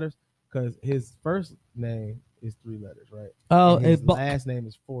 3-4 letters? Because his first name is 3 letters, right? Oh, and his last name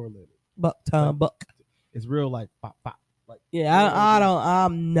is 4 letters. Buck. It's real like pop. Yeah,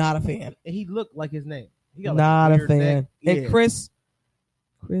 I'm not a fan. And he looked like his name. He got not a fan. Neck. And Chris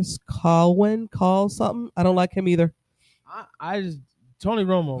Colwyn, call something. I don't like him either. I just Tony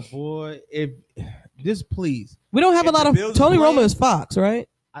Romo, boy. If just please, we don't have a lot of Tony Romo is Fox, right?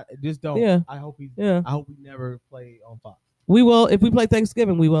 I just don't. Yeah. I hope he. Yeah. I hope we never play on Fox. We will if we play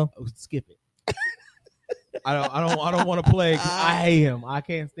Thanksgiving. We will skip it. I don't want to play. I hate him. I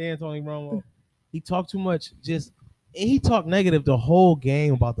can't stand Tony Romo. He talked too much. And he talked negative the whole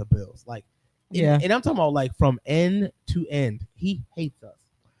game about the Bills. And I'm talking about from end to end. He hates us.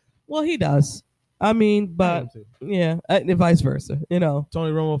 Well, he does. I mean, I but am too. yeah, and vice versa. You know.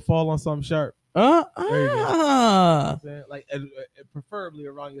 Tony Romo fall on something sharp. There you go. You know what I'm saying? Like preferably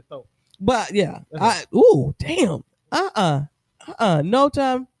around your throat. But yeah, That's damn. No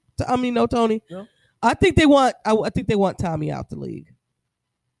time. No Tony. No? I think they want. I think they want Tommy out the league.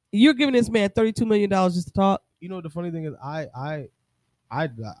 You're giving this man $32 million just to talk. You know the funny thing is, I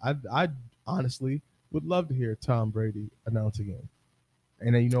honestly would love to hear Tom Brady announce a game,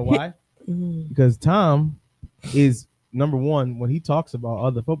 and then you know why? Because Tom is number one when he talks about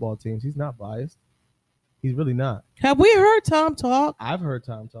other football teams. He's not biased. He's really not. Have we heard Tom talk? I've heard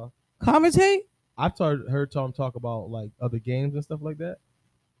Tom talk. Commentate? I've heard Tom talk about like other games and stuff like that.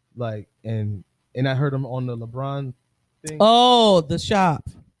 Like and I heard him on the LeBron thing. Oh, the shop.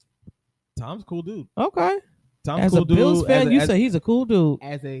 Tom's a cool dude. Okay. Tom's as cool a Bills dude. fan, you say he's a cool dude.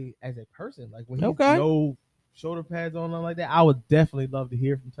 As a person, like when he Okay. no shoulder pads on like that, I would definitely love to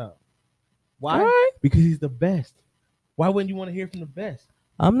hear from Tom. Why? Right. Because he's the best. Why wouldn't you want to hear from the best?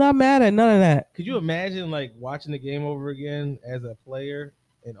 I'm not mad at none of that. Could you imagine like watching the game over again as a player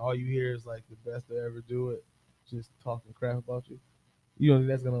and all you hear is like the best to ever do it, just talking crap about you? You don't think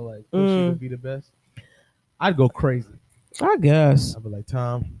that's gonna like push you to be the best? I'd go crazy. I guess. I'd be like,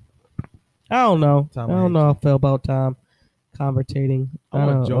 Tom. I don't know. Tom, I don't know how I feel about Tom commentating. I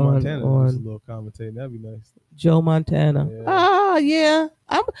want Joe Montana to do on a little commentating. That'd be nice. Joe Montana. Yeah. Yeah.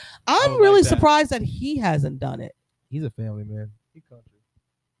 I'm would really like that. surprised that he hasn't done it. He's a family man. He country.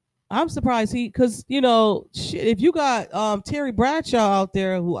 I'm surprised because shit, if you got Terry Bradshaw out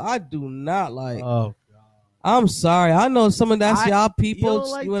there, who I do not like. Oh God. I'm sorry. I know some of that's y'all people. You don't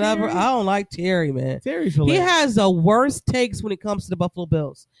like whatever. Terry? I don't like Terry, man. Terry's He hilarious. has the worst takes when it comes to the Buffalo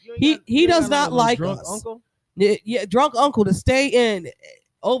Bills. You ain't He you ain't does got, not a like drunk us. uncle. Yeah, drunk uncle to stay in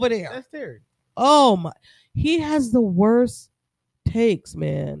over there. That's Terry. Oh my, he has the worst takes,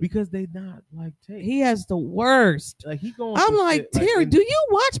 man. Because they not like Terry. He has the worst. Like he going. I'm through like, shit, Terry, and do you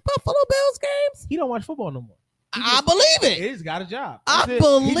watch Buffalo Bills games? he don't watch football no more. I believe He it. just got a job. I That's it.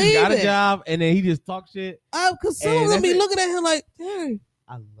 believe he just got it. a job, and then he just talk shit. Because some And of them that's be it. looking at him like, Terry.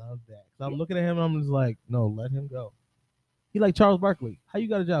 I love that. So I'm looking at him, and I'm just like, no, let him go. He like Charles Barkley. How you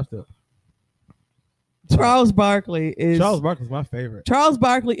got a job still? Charles Barkley is my favorite. Charles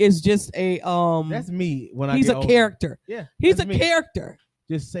Barkley is just a That's me when I he's get a older. character. Yeah, He's a that's me. character.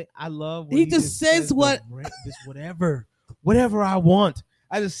 Just say I love. When He just says the what- just whatever I want.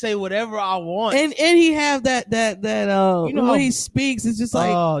 I just say whatever I want. And he have that You know when how- he speaks, it's just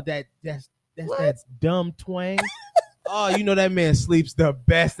like that's What? that dumb twang. Oh, you know that man sleeps the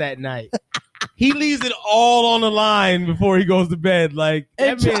best at night. He leaves it all on the line before he goes to bed. Like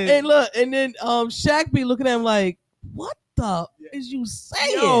and, that man. and look, and then Shaq be looking at him like, what the is you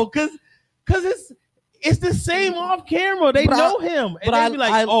saying? Yo, cause it's the same off camera. They But know him. And But they be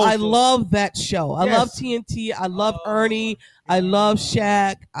like, I so- love that show. I Yes. love TNT. I love Oh, Ernie. I love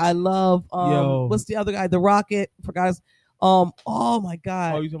Shaq. I love Yo. what's the other guy? The Rocket. Forgot his oh my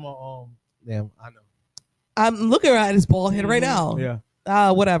god. Oh, you talking about damn, I know. I'm looking at his bald head right now.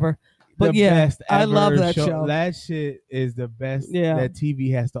 Yeah. Whatever. But The yeah, best I love ever that show. That shit is the best Yeah. that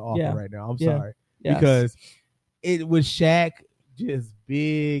TV has to offer Yeah. right now. I'm Yeah. sorry. Yes. Because it was Shaq just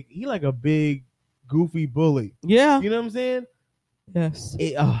big. He like a big goofy bully. Yeah. You know what I'm saying? Yes.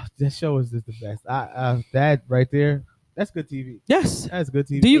 That show is just the best. That right there, that's good TV. Yes. That's good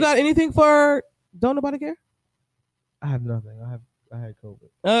TV. Do you got anything for Don't Nobody Care? I have nothing. I had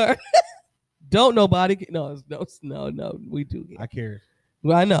COVID. Don't nobody. No. We do. I cared.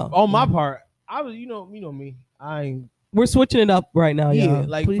 Well, I know. On my part, I was, you know me. I ain't. We're switching it up right now. Yeah, y'all.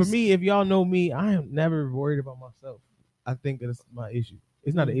 like Please. for me, if y'all know me, I am never worried about myself. I think that's my issue.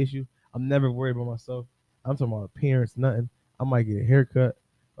 It's not an issue. I'm never worried about myself. I'm talking about appearance, nothing. I might get a haircut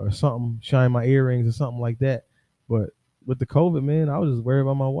or something, shine my earrings or something like that. But with the COVID, man, I was just worried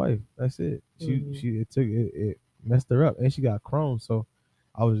about my wife. That's it. It messed her up, and she got Crohn's. So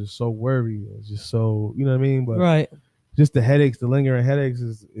I was just so worried. It was just so, you know what I mean? But right. just the headaches, the lingering headaches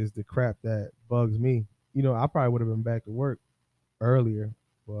is the crap that bugs me. You know, I probably would have been back to work earlier,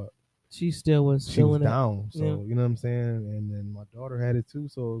 but She still was she was feeling it. down. So, Yeah. you know what I'm saying? And then my daughter had it too.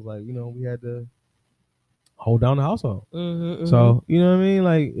 So it was like, you know, we had to hold down the household. Mm-hmm, So, you know what I mean?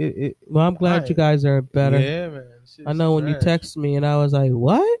 Like, well, I'm glad you guys are better. Yeah, man. I know when you text me and I was like,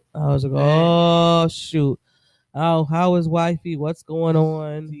 what? I was like, oh, shoot. Oh, how is wifey? What's going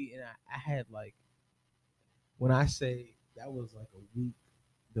on? See, and I had like, when I say that was like a week,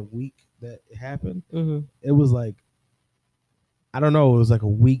 the week that it happened, Mm-hmm. it was like, I don't know, it was like a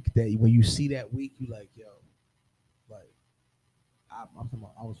week that when you see that week, you like, yo, like, I'm talking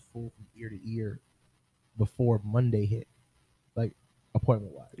about, I was full from ear to ear before Monday hit, like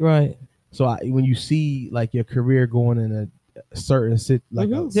appointment wise. Right. So when you see like your career going in a certain a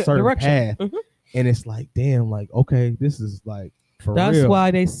certain direction. path, and it's like, damn, like, okay, this is like for That's real.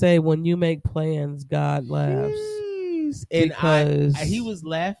 why they say when you make plans, God laughs. Jeez. And because he was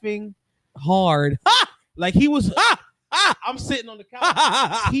laughing hard. like he was. I'm sitting on the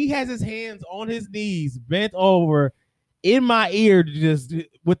couch. He has his hands on his knees, bent over, in my ear, just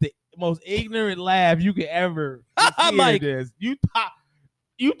with the most ignorant laugh you could ever hear. Mike. This. You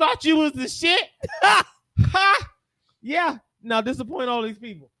thought you was the shit? Yeah. Now disappoint all these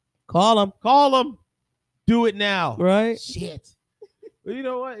people. Call them. Do it now. Right? Shit. But you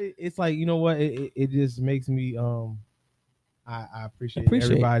know what? It's like, you know what? It just makes me I appreciate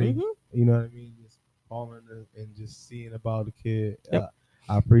everybody. You know what I mean? Just calling and just seeing about the kid. Yep.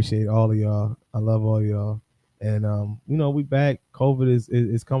 I appreciate all of y'all. I love all of y'all. And you know, we back. COVID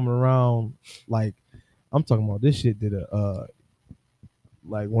is coming around. Like, I'm talking about this shit did a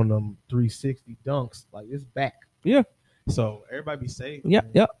like one of them 360 dunks. Like, it's back. Yeah. So everybody be safe.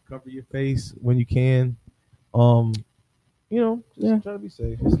 Yep. Cover your face when you can. You know, just try to be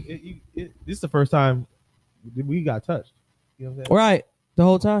safe. This is the first time we got touched. You know what I'm saying? Right. The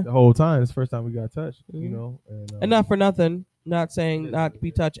whole time. The whole time. It's the first time we got touched. You know, and not for nothing. Not saying not to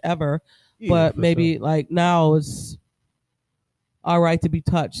be touched ever, yeah, but maybe sure. like now it's all right to be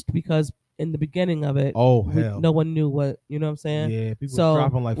touched because in the beginning of it, no one knew what, you know what I'm saying? Yeah, people so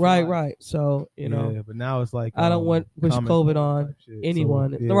dropping like flies. right. So you know, but now it's like I don't want to push COVID on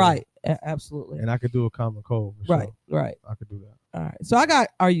anyone. So, right, absolutely. And I could do a common cold. For right, sure. right. I could do that. All right. So I got.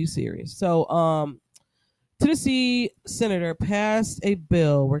 Are you serious? So Tennessee senator passed a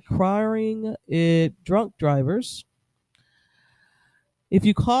bill requiring drunk drivers. If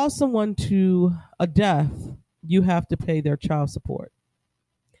you cause someone to a death, you have to pay their child support.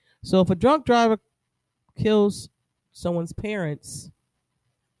 So if a drunk driver kills someone's parents,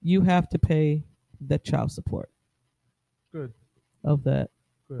 you have to pay the child support. Good. Of the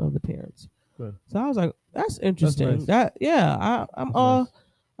parents. Good. So I was like, that's interesting. That's nice.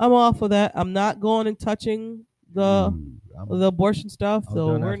 I'm all for that. I'm not going and touching the abortion stuff,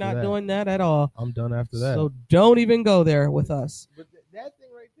 so we're not doing that at all. I'm done after that. So don't even go there with us. But that thing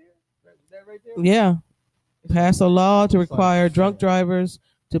right there, that right there. Yeah. Pass a law to require drunk drivers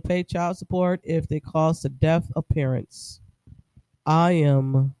to pay child support if they cause the death of parents.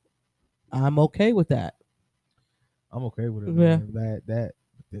 I'm okay with that. I'm okay with it. Yeah. Man. That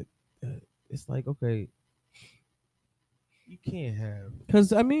it's like, okay, you can't have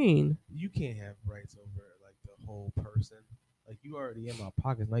rights over like the whole person. Like, you already in my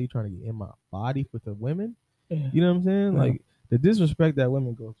pockets. Now you're trying to get in my body with the women. Yeah. You know what I'm saying? Yeah. Like, the disrespect that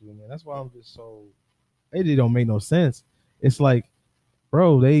women go through, man. That's why I'm just so. It don't make no sense. It's like,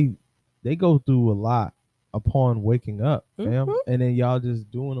 bro, they go through a lot upon waking up, fam, and then y'all just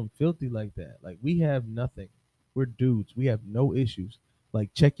doing them filthy like that. Like, we have nothing. We're dudes. We have no issues.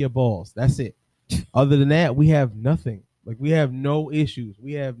 Like, check your balls. That's it. Other than that, we have nothing. Like, we have no issues.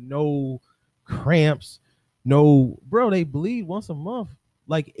 We have no cramps. No, bro, they bleed once a month.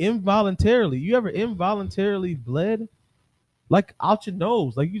 Like, involuntarily. You ever involuntarily bled? Like, out your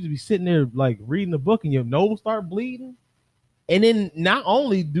nose. Like, you just be sitting there, like, reading a book and your nose start bleeding. And then not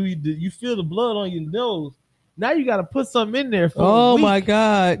only do you feel the blood on your nose, now you got to put something in there for a week. My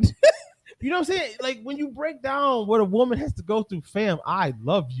God. You know what I'm saying? Like, when you break down what a woman has to go through, fam, I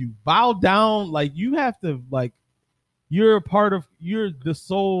love you. Bow down. Like, you have to, like, you're the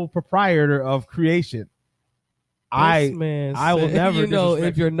sole proprietor of creation. I will never. You know,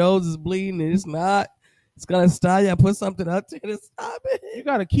 if your nose is bleeding, it's gonna stop. You put something up there to stop it. You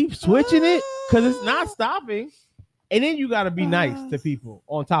gotta keep switching it because it's not stopping. And then you gotta be nice to people.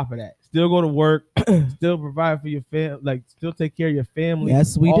 On top of that, still go to work, still provide for your family, like still take care of your family.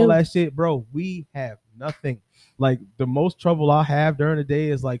 Yes, we all do. That shit, bro. We have nothing. Like, the most trouble I have during the day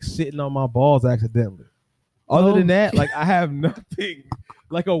is like sitting on my balls accidentally. Other than that, like, I have nothing.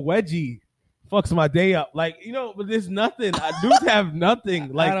 Like, a wedgie fucks my day up. Like, you know, but there's nothing. I do have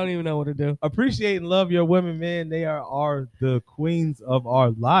nothing. Like, I don't even know what to do. Appreciate and love your women, man. They are the queens of our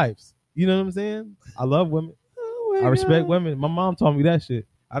lives. You know what I'm saying? I love women. I respect women. My mom taught me that shit.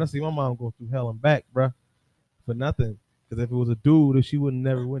 I done see my mom go through hell and back, bro, for nothing. Because if it was a dude, she would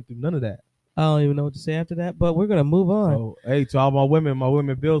never went through none of that. I don't even know what to say after that, but we're gonna move on. So, hey, to all my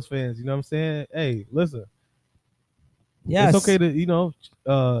women Bills fans, you know what I'm saying? Hey, listen. Yes. It's okay to, you know,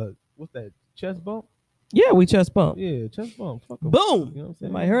 what's that? Chest bump? Yeah, we chest bump. Yeah, chest bump. Fuck 'em. Boom. You know what I'm saying?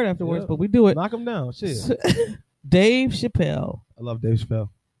 It might hurt afterwards, Yeah. but we do it. Knock him down. Shit. Dave Chappelle I love Dave Chappelle.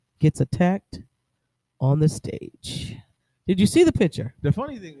 gets attacked on the stage. Did you see the picture? The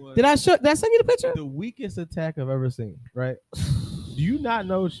funny thing was, Did I send you the picture? the weakest attack I've ever seen, right? Do Do you not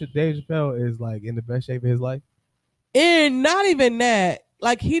know Dave Chappelle is like in the best shape of his life? And not even that.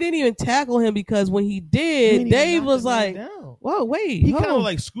 Like, he didn't even tackle him because when he did, Dave was like, whoa, wait. He kind of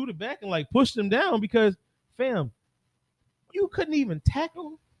like scooted back and like pushed him down because, fam, you couldn't even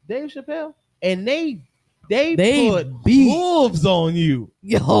tackle Dave Chappelle. And they put wolves on you.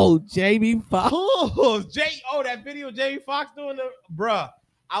 Yo, Jamie Foxx. Wolves. That video of Jamie Foxx doing the, bruh.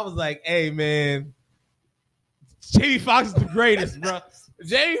 I was like, hey, man, Jamie Foxx is the greatest, bruh.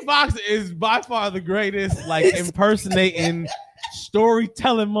 Jamie Foxx is by far the greatest, like, impersonating,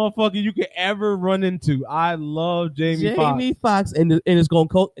 storytelling motherfucker you could ever run into. I love Jamie Foxx, and it's going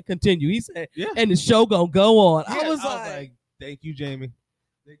to continue. He said, and the show going to go on. Yeah, I was like, thank you, Jamie.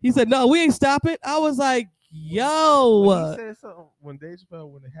 He said, no, we ain't stopping. I was like, yo. When he said something, when Dave Chappelle,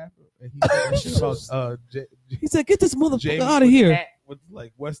 when it happened, and he said shit about, he said, get this motherfucker out of here. With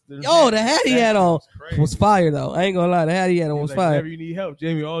like Western. The hat he had on was fire, though. I ain't gonna lie, the hat he had on was fire. Whenever you need help,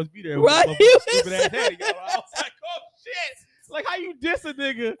 Jamie will always be there. Right? I was like, oh shit! Like, how you diss a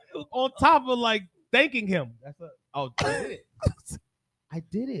nigga on top of like thanking him? I did it. I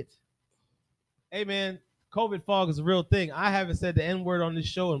did it. Hey man, COVID fog is a real thing. I haven't said the N word on this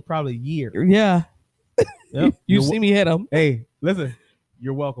show in probably a year. Yeah. Yep. You see me hit him. Hey, listen.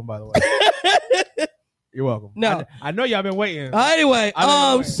 You're welcome, by the way. You're welcome. No, I know y'all been waiting. Anyway,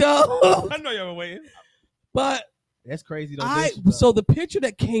 so I know y'all been waiting. But that's crazy though. So the picture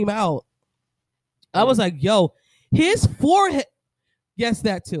that came out, I was like, yo, his forehead. Yes,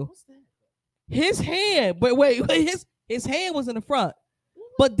 that too. What's that? His hand, but wait, his hand was in the front.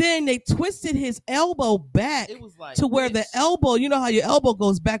 But then they twisted his elbow back to where the elbow, you know how your elbow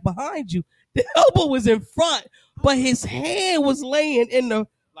goes back behind you. The elbow was in front, but his hand was laying in the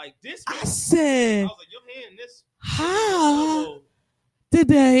like this. I said, I was like, your hand this. How did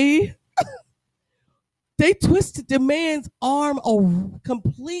they twisted the man's arm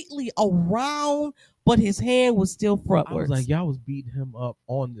completely around, but his hand was still frontwards. I was like, y'all was beating him up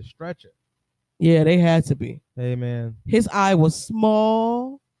on the stretcher. Yeah, they had to be. Hey man, his eye was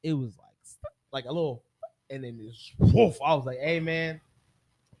small. It was like a little, and then this woof. I was like, hey man,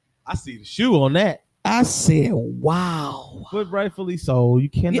 I see the shoe on that. I said, wow. But rightfully so. You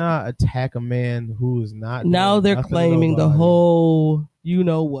cannot attack a man who is not. Now they're claiming the whole, you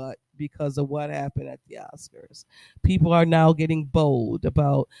know what, because of what happened at the Oscars. People are now getting bold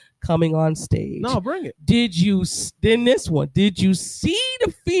about coming on stage. No, bring it. Did you see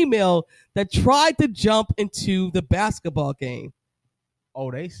the female that tried to jump into the basketball game?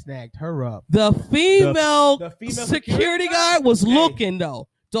 Oh, they snagged her up. The female security guard was looking, though.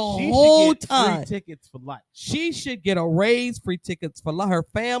 The whole time. Free tickets for life. She should get a raise, free tickets for her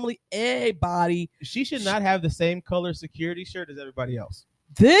family, everybody. She should not have the same color security shirt as everybody else.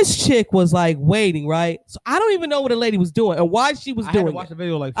 This chick was like waiting, right? So I don't even know what the lady was doing and why she was doing it. I had to watch the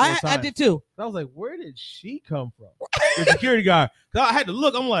video like 4 times. I did too. I was like, where did she come from? The security guard. I had to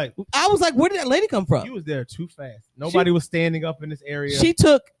look. I'm like, I was like, where did that lady come from? She was there too fast. Nobody was standing up in this area.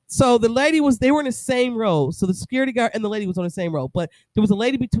 So the lady they were in the same row. So the security guard and the lady was on the same row, but there was a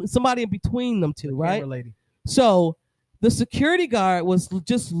lady somebody in between them two, right? Lady. So the security guard was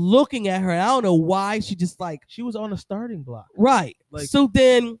just looking at her. And I don't know why she was on the starting block. Right. So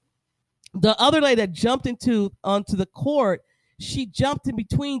then the other lady that jumped onto the court, she jumped in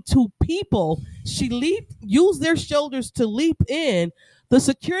between two people. She used their shoulders to leap in. The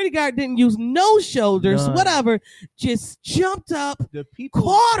security guard didn't use no shoulders, whatever. Just jumped up, the people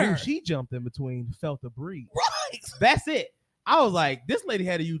caught her. Who she jumped in between felt the breeze. Right. That's it. I was like, this lady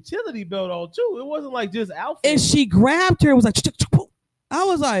had a utility belt on too. It wasn't like just outfit. And she grabbed her and was like, I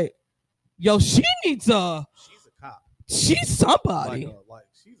was like, yo, she needs she's a cop. She's somebody. Like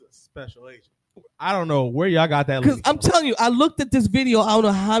she's a special agent. I don't know where y'all got that. Because I'm telling you, I looked at this video. I don't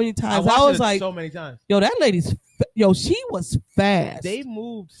know how many times. I was like, so many times. Yo, that lady's. She was fast. They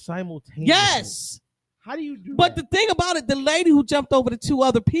moved simultaneously. Yes. How do you do But that? the thing about it, the lady who jumped over the two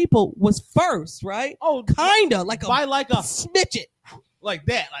other people was first, right? Oh, kinda like by like a smidget, like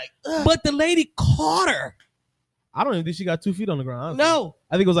that, like. But the lady caught her. I don't even think she got 2 feet on the ground. Honestly. No,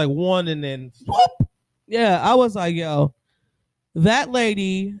 I think it was like 1 and then. Whoop. Yeah, I was like, yo, that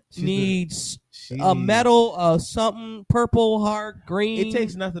lady needs a medal, something purple, heart, green. It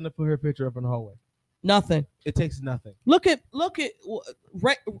takes nothing to put her picture up in the hallway. Nothing. It takes nothing. Look at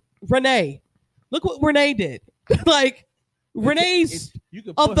Renee. Look what Renee did. Like Renee's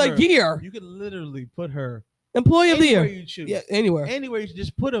of the year. You could literally put her employee of the year. You choose. Yeah, anywhere. Anywhere you should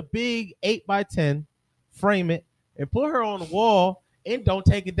just put a big 8x10, frame it, and put her on the wall, and don't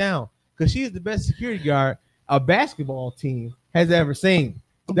take it down because she is the best security guard a basketball team has ever seen.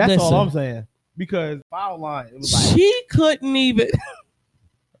 That's all I'm saying. because foul line. It was like She couldn't even.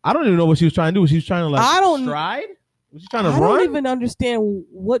 I don't even know what she was trying to do. Was she trying to stride? Was she trying to run? I don't even understand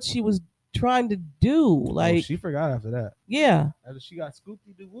what she was trying to do. Like she forgot after that. Yeah. After she got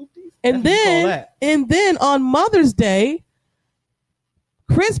scoopty do whoopties. And then on Mother's Day,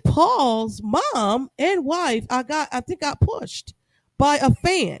 Chris Paul's mom and wife, I think got pushed by a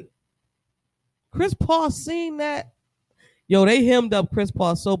fan. Chris Paul seen that. Yo, they hemmed up Chris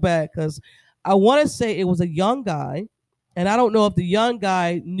Paul so bad because I want to say it was a young guy, and I don't know if the young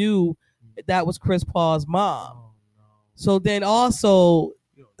guy knew that was Chris Paul's mom. Oh, no. So then also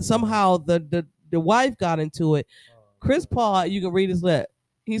somehow the wife got into it. Chris Paul, you can read his lip.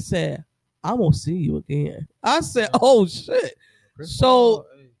 He said, "I'm gonna see you again." I said, "Oh shit!" So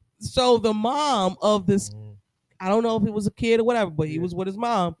the mom of this, I don't know if it was a kid or whatever, but he was with his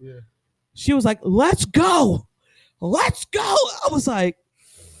mom. Yeah. She was like, "Let's go, let's go." I was like,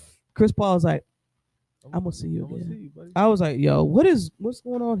 Chris Paul was like, "I'm gonna see you again." I was like, "Yo, what's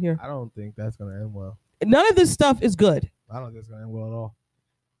going on here?" I don't think that's gonna end well. None of this stuff is good. I don't think it's gonna end well at all.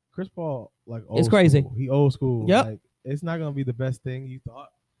 Chris Paul, like, it's crazy. He old school. Yep. Like, it's not gonna be the best thing you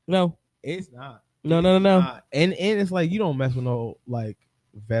thought. No, it's not. No. And it's like you don't mess with no like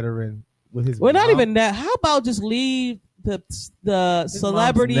veteran with his. Well, not even that. How about just leave the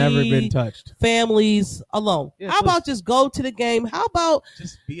celebrity never been touched families alone? Yeah, how about just go to the game? How about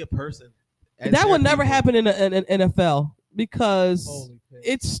just be a person? That would never happen in an NFL because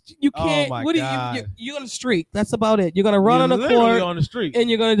it's you can't. Oh what are you're gonna streak? That's about it. You're gonna run on the court on the street, and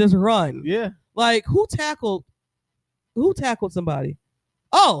you're gonna just run. Yeah. Like who tackled somebody?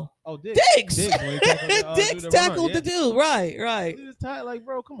 Oh, Diggs. Diggs tackled the dude. Right. He was tired, like,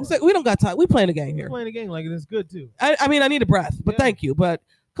 bro, come on. It's like, we don't got time. We playing the game here. We're playing the game like it's good too. I mean, I need a breath, but thank you. But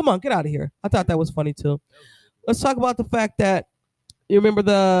come on, get out of here. I thought that was funny too. Let's talk about the fact that you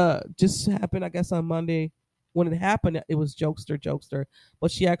remember just happened, I guess, on Monday. When it happened, it was jokester,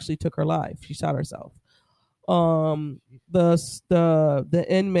 but she actually took her life. She shot herself. The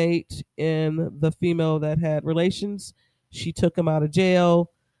inmate and the female that had relations, she took him out of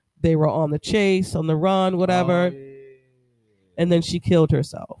jail. They were on the chase, on the run, whatever. And then she killed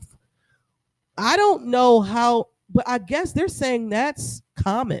herself. I don't know how, but I guess they're saying that's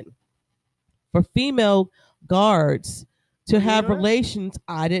common for female guards to have relations.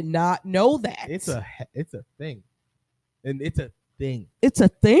 I did not know that. It's a thing. And it's a thing. It's a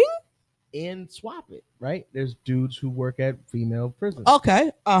thing? And swap it, right? There's dudes who work at female prisons.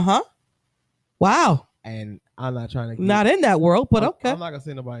 Okay. Uh-huh. Wow. And I'm not trying to not in that world, but okay. I'm not gonna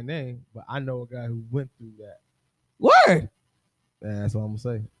say nobody's name, but I know a guy who went through that. Word. And that's what I'm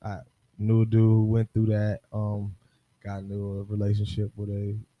gonna say. I knew a dude who went through that. Got into a relationship with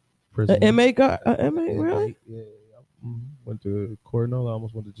a prisoner. An inmate really? Yeah. Went to Cornell,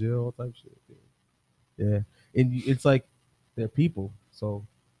 almost went to jail, all type of shit. Yeah. And it's like they're people. So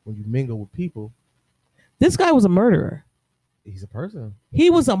when you mingle with people. This guy was a murderer. He's a person.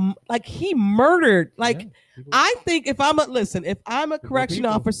 He was he murdered. I think if I'm a correction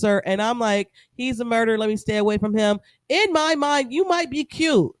officer and I'm like, he's a murderer, let me stay away from him. In my mind, you might be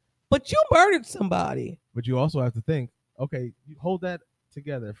cute, but you murdered somebody. But you also have to think, okay, you hold that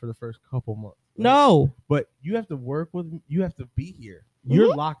together for the first couple months. Right? No. But you have to work with me. You have to be here.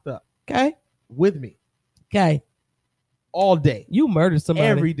 You're locked up. Okay. With me. Okay. All day. You murdered somebody.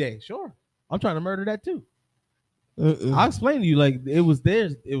 Every day. Sure. I'm trying to murder that too. I'll explain to you, like, it was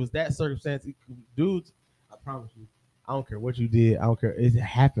that circumstance. Dudes, I promise you, I don't care what you did. I don't care. It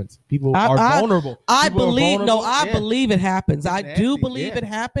happens. People are vulnerable. I believe it happens. I do believe it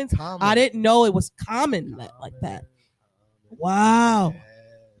happens. Common. I didn't know it was common like that. Wow.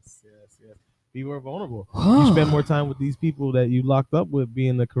 Yes. People are vulnerable. You spend more time with these people that you locked up with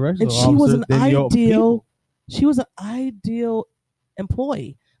being the correctional officer. She was an ideal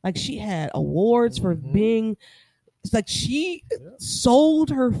employee. Like, she had awards for being. It's like she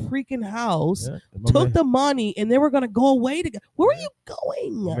sold her freaking house, took the money, and they were going to go away together. Where were you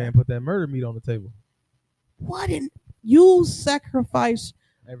going? The man put that murder meat on the table. What? You sacrificed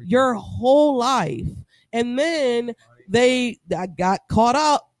your whole life. And then I got caught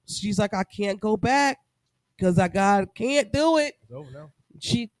up. She's like, I can't go back because can't do it. It's over now.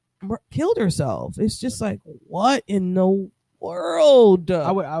 She killed herself. It's just like, what in the world?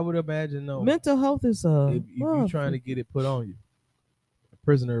 I would imagine mental health is if you're trying to get it put on you, a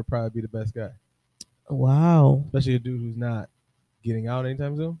prisoner would probably be the best guy. Wow. Especially a dude who's not getting out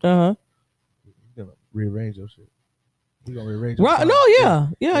anytime soon. He's gonna rearrange your shit. He's gonna rearrange your right. No, yeah.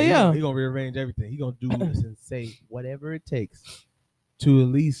 He's gonna rearrange everything. He's gonna do this and say whatever it takes to at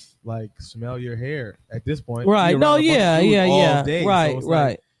least like smell your hair at this point. Right. No, yeah. Day. Right, so right.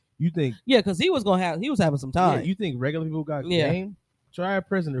 Like, You think because he was having some time. you think regular people got Yeah. game? Try a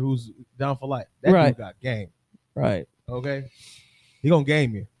prisoner who's down for life. That Right. dude got game. Right. Okay, he gonna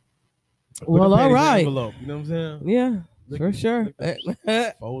game you. Put Well, the pennies all in the right. envelope, you know what I'm saying? Yeah, Look for at- sure. look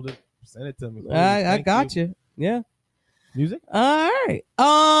at- Fold it, send it to me. please. I Thank got you. Yeah. Music. All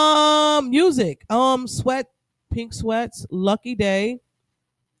right. Music. Pink Sweats, Lucky Day.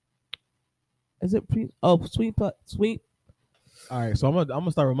 Is it sweet? All right, so I'm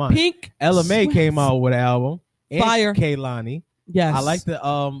gonna start with mine. Pink. Ella Mai Sweats. came out with an album. And Fire. Kehlani. Yes. I like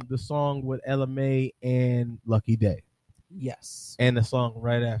the song with Ella Mai and Lucky Day, Yes. and the song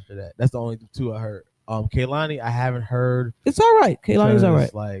right after that. That's the only two I heard. Kehlani I haven't heard. It's all right. Kehlani's all right.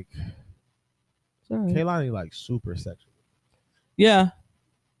 It's like It's all right. Kehlani like super sexual. Yeah.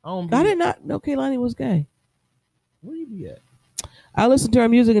 I did not know Kehlani was gay. Where you be at? I listened to her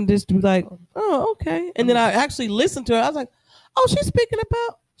music and just be like, oh, okay. And then I actually listened to her. I was like, oh, she's speaking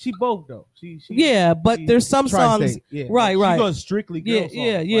about. She both though. She Yeah, but she- there's some songs. tri-state. Yeah. Right, She right. goes strictly girl Yeah,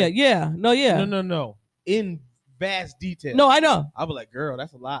 songs. yeah. Like, No, yeah. No. In vast detail. No, I know. I'll be like, girl,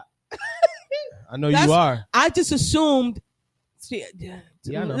 that's a lot. I know That's- you are. I just assumed. See, Yeah,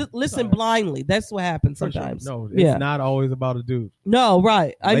 I know. listen Sorry. blindly. That's what happens For sure. sometimes. No, it's Yeah. not always about a dude. No,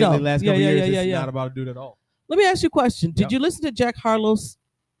 right. I Lately, know. last Yeah, couple yeah, years, yeah, it's yeah. not about a dude at all. Let me ask you a question. Did Yep. you listen to Jack Harlow's?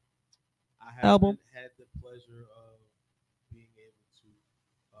 I Album? had the pleasure of being able to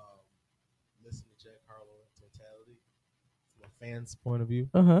listen to Jack Harlow in totality from a fan's point of view.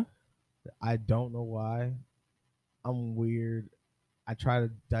 Uh-huh. I don't know why. I'm weird. I try to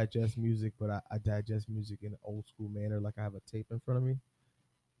digest music, but I digest music in an old school manner, like I have a tape in front of me.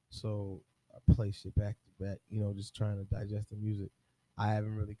 So I play shit back to back, just trying to digest the music. I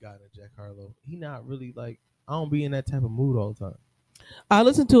haven't really gotten a Jack Harlow. He not really like, I don't be in that type of mood all the time. I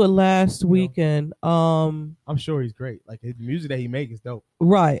listened to it last You know? weekend. I'm sure he's great. Like the music that he makes is dope.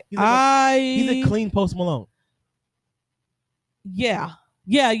 Right. He's a clean Post Malone. Yeah.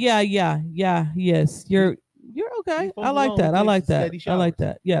 Yes. You're okay. He's Post I like Malone that. I with like that. steady I like showers.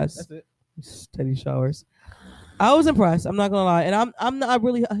 that. Yes. That's it. Steady showers. I was impressed. I'm not gonna lie, and I'm not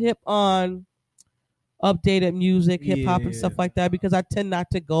really hip on updated music, hip hop, and stuff Yeah. like that because I tend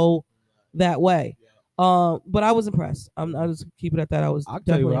not to go that way. But I was impressed. I'll just keep it at that. I was I'll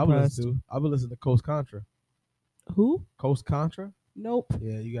tell you definitely what I would impressed. listen to. I would listen to Coast Contra. Who? Coast Contra? Nope.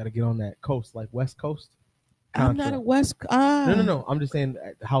 Yeah, you got to get on that coast, like West Coast. I'm Contra. not a West. No. I'm just saying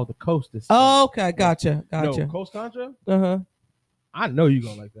how the coast is. Oh, okay. Gotcha. No, Coast Contra. Uh huh. I know you're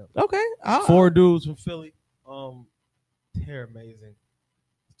gonna like them. Okay. 4 dudes from Philly. They're amazing.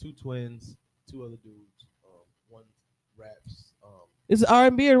 2 twins, 2 other dudes. One raps. Is it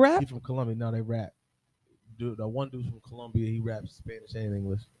R&B and rap? He from Colombia. No, they rap. Dude, the one dude's from Colombia. He raps Spanish and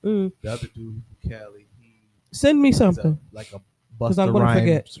English. Mm. The other dude from Cali. Send me He's something. like a 'Cause I'm Busta gonna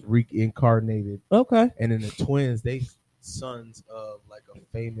Rhymes reincarnated. Okay. And then the twins, they sons of like a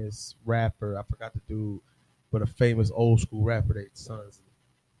famous rapper. I forgot the dude, but a famous old school rapper. They sons.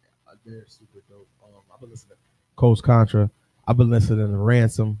 They're super dope. I've been listening to Coast Contra. I've been listening to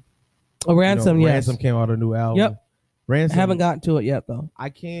Ransom. Oh, Ransom. Yes. Ransom came out a new album. Yep. Ransom. I haven't gotten to it yet though. I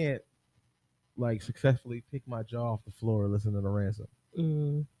can't like successfully pick my jaw off the floor listening to Ransom.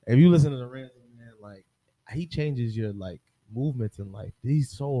 Mm. If you listen to the Ransom, man, like he changes your like movements in life. He's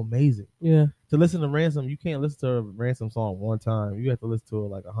so amazing. Yeah. To listen to Ransom, you can't listen to a Ransom song one time. You have to listen to it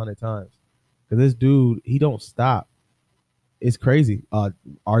like 100 times. Cause this dude, he don't stop. It's crazy.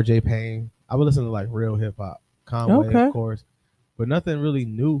 RJ Payne. I would listen to like real hip hop. Conway, Okay. of course, but nothing really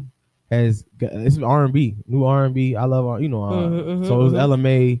new. It's R&B, new R&B. I love so it was Ella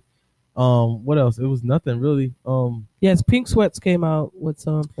Mai. What else? It was nothing really. Yes, Pink Sweats came out with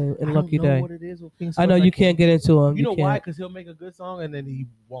something in Lucky I don't know Day. what it is with Pink I know Sweats. you can't get into him. You know why? can't. Because he'll make a good song and then he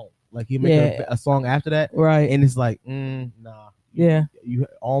won't. Like he'll make a song after that, Right. and it's like, nah. Yeah. You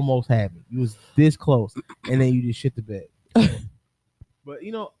almost had me. You was this close, and then you just shit the bed. But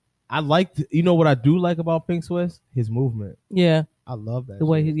I liked. What I do like about Pink Sweats? His movement. Yeah. I love that. The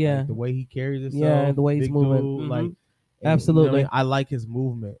way shit. he- yeah. Like, the way he carries himself. Yeah, the way he's big moving. dude, Mhm. like Absolutely. I like his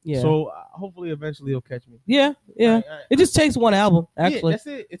movement. Yeah. So hopefully, eventually, he'll catch me. Yeah. Yeah. I- It just takes one album, actually. Yeah, that's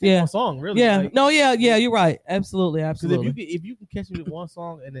it. It takes Yeah. one song, really. Yeah. Like, No. Yeah. Yeah. You're right. Absolutely. because Absolutely. if you can catch me with one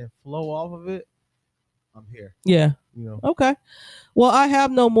song and then flow off of it, I'm here. Yeah. You know. Okay. Well, I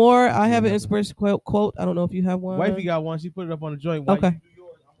have no more. I have an Yeah. inspiration quote. I don't know if you have one. Wifey got one. She put it up on the joint. Okay. Wifey, do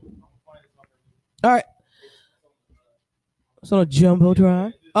yours. I'm gonna find it. All right. So a jumbo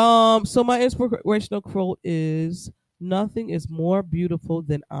drive. So my inspirational quote is nothing is more beautiful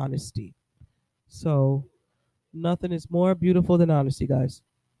than honesty. So nothing is more beautiful than honesty, guys.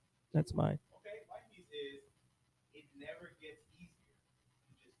 That's mine. Okay, Wifey's is it never gets easier.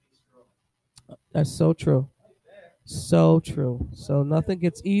 You just get That's so true. So true. So nothing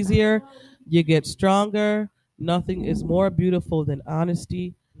gets easier. You get stronger. Nothing is more beautiful than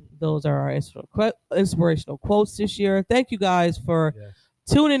honesty. Those are our inspirational quotes this year. Thank you guys for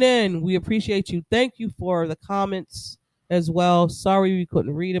tuning in. We appreciate you. Thank you for the comments as well. Sorry we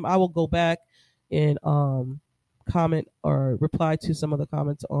couldn't read them. I will go back and comment or reply to some of the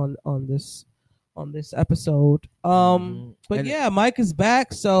comments on this episode. But yeah, Mike is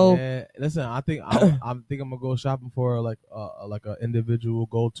back. So listen, I think I'm gonna go shopping for like an individual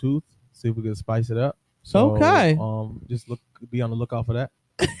gold tooth. See if we can spice it up. So, okay. Just be on the lookout for that.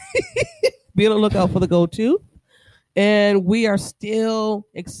 Be on the lookout for the gold tooth. And we are still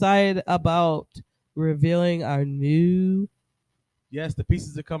excited about revealing our new. Yes, the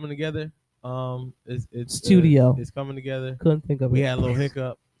pieces are coming together. It's studio. It's coming together. Couldn't think of it. We had a little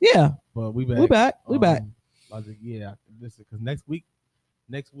hiccup. Yeah, but we back. We back. I was like, yeah, listen, because next week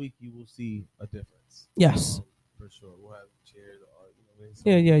you will see a difference. Yes, for sure. We'll have chairs.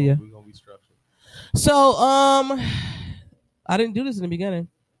 Yeah. We're gonna be structured. So, I didn't do this in the beginning.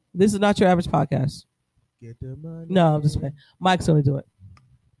 This is not your average podcast. Get the money. No, I'm just playing. Mike's gonna do it.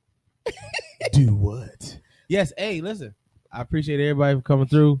 Do what? Yes. Hey, listen. I appreciate everybody for coming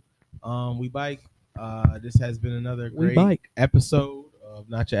through. We bike. This has been another great episode of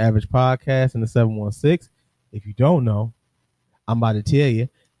Not Your Average Podcast in the 716. If you don't know, I'm about to tell you.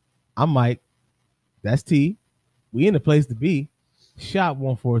 I'm Mike. That's T. We in the place to be. Shop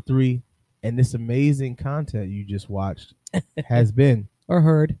 143. And this amazing content you just watched has been or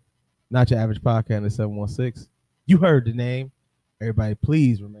heard Not Your Average Podcast in the 716. You heard the name. Everybody,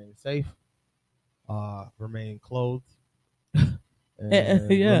 please remain safe. Remain clothed. And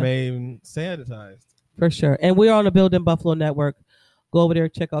remain sanitized. For sure. And we're on the Building Buffalo Network. Go over there,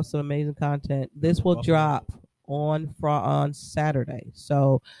 check out some amazing content. This will drop on Saturday.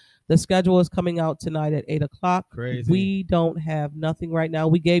 So the schedule is coming out tonight at 8:00. Crazy. We don't have nothing right now.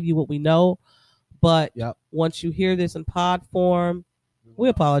 We gave you what we know. But once you hear this in pod form, we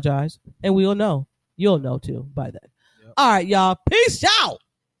apologize. And we'll know. You'll know too by then. Yep. All right, y'all. Peace out.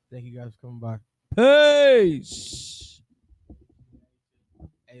 Thank you guys for coming by. Peace.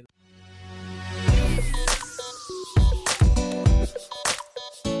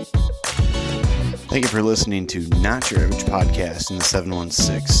 Thank you for listening to Not Your Average Podcast in the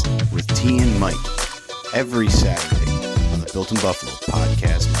 716 with T and Mike every Saturday on the Built in Buffalo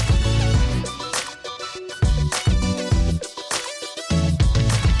Podcast Network.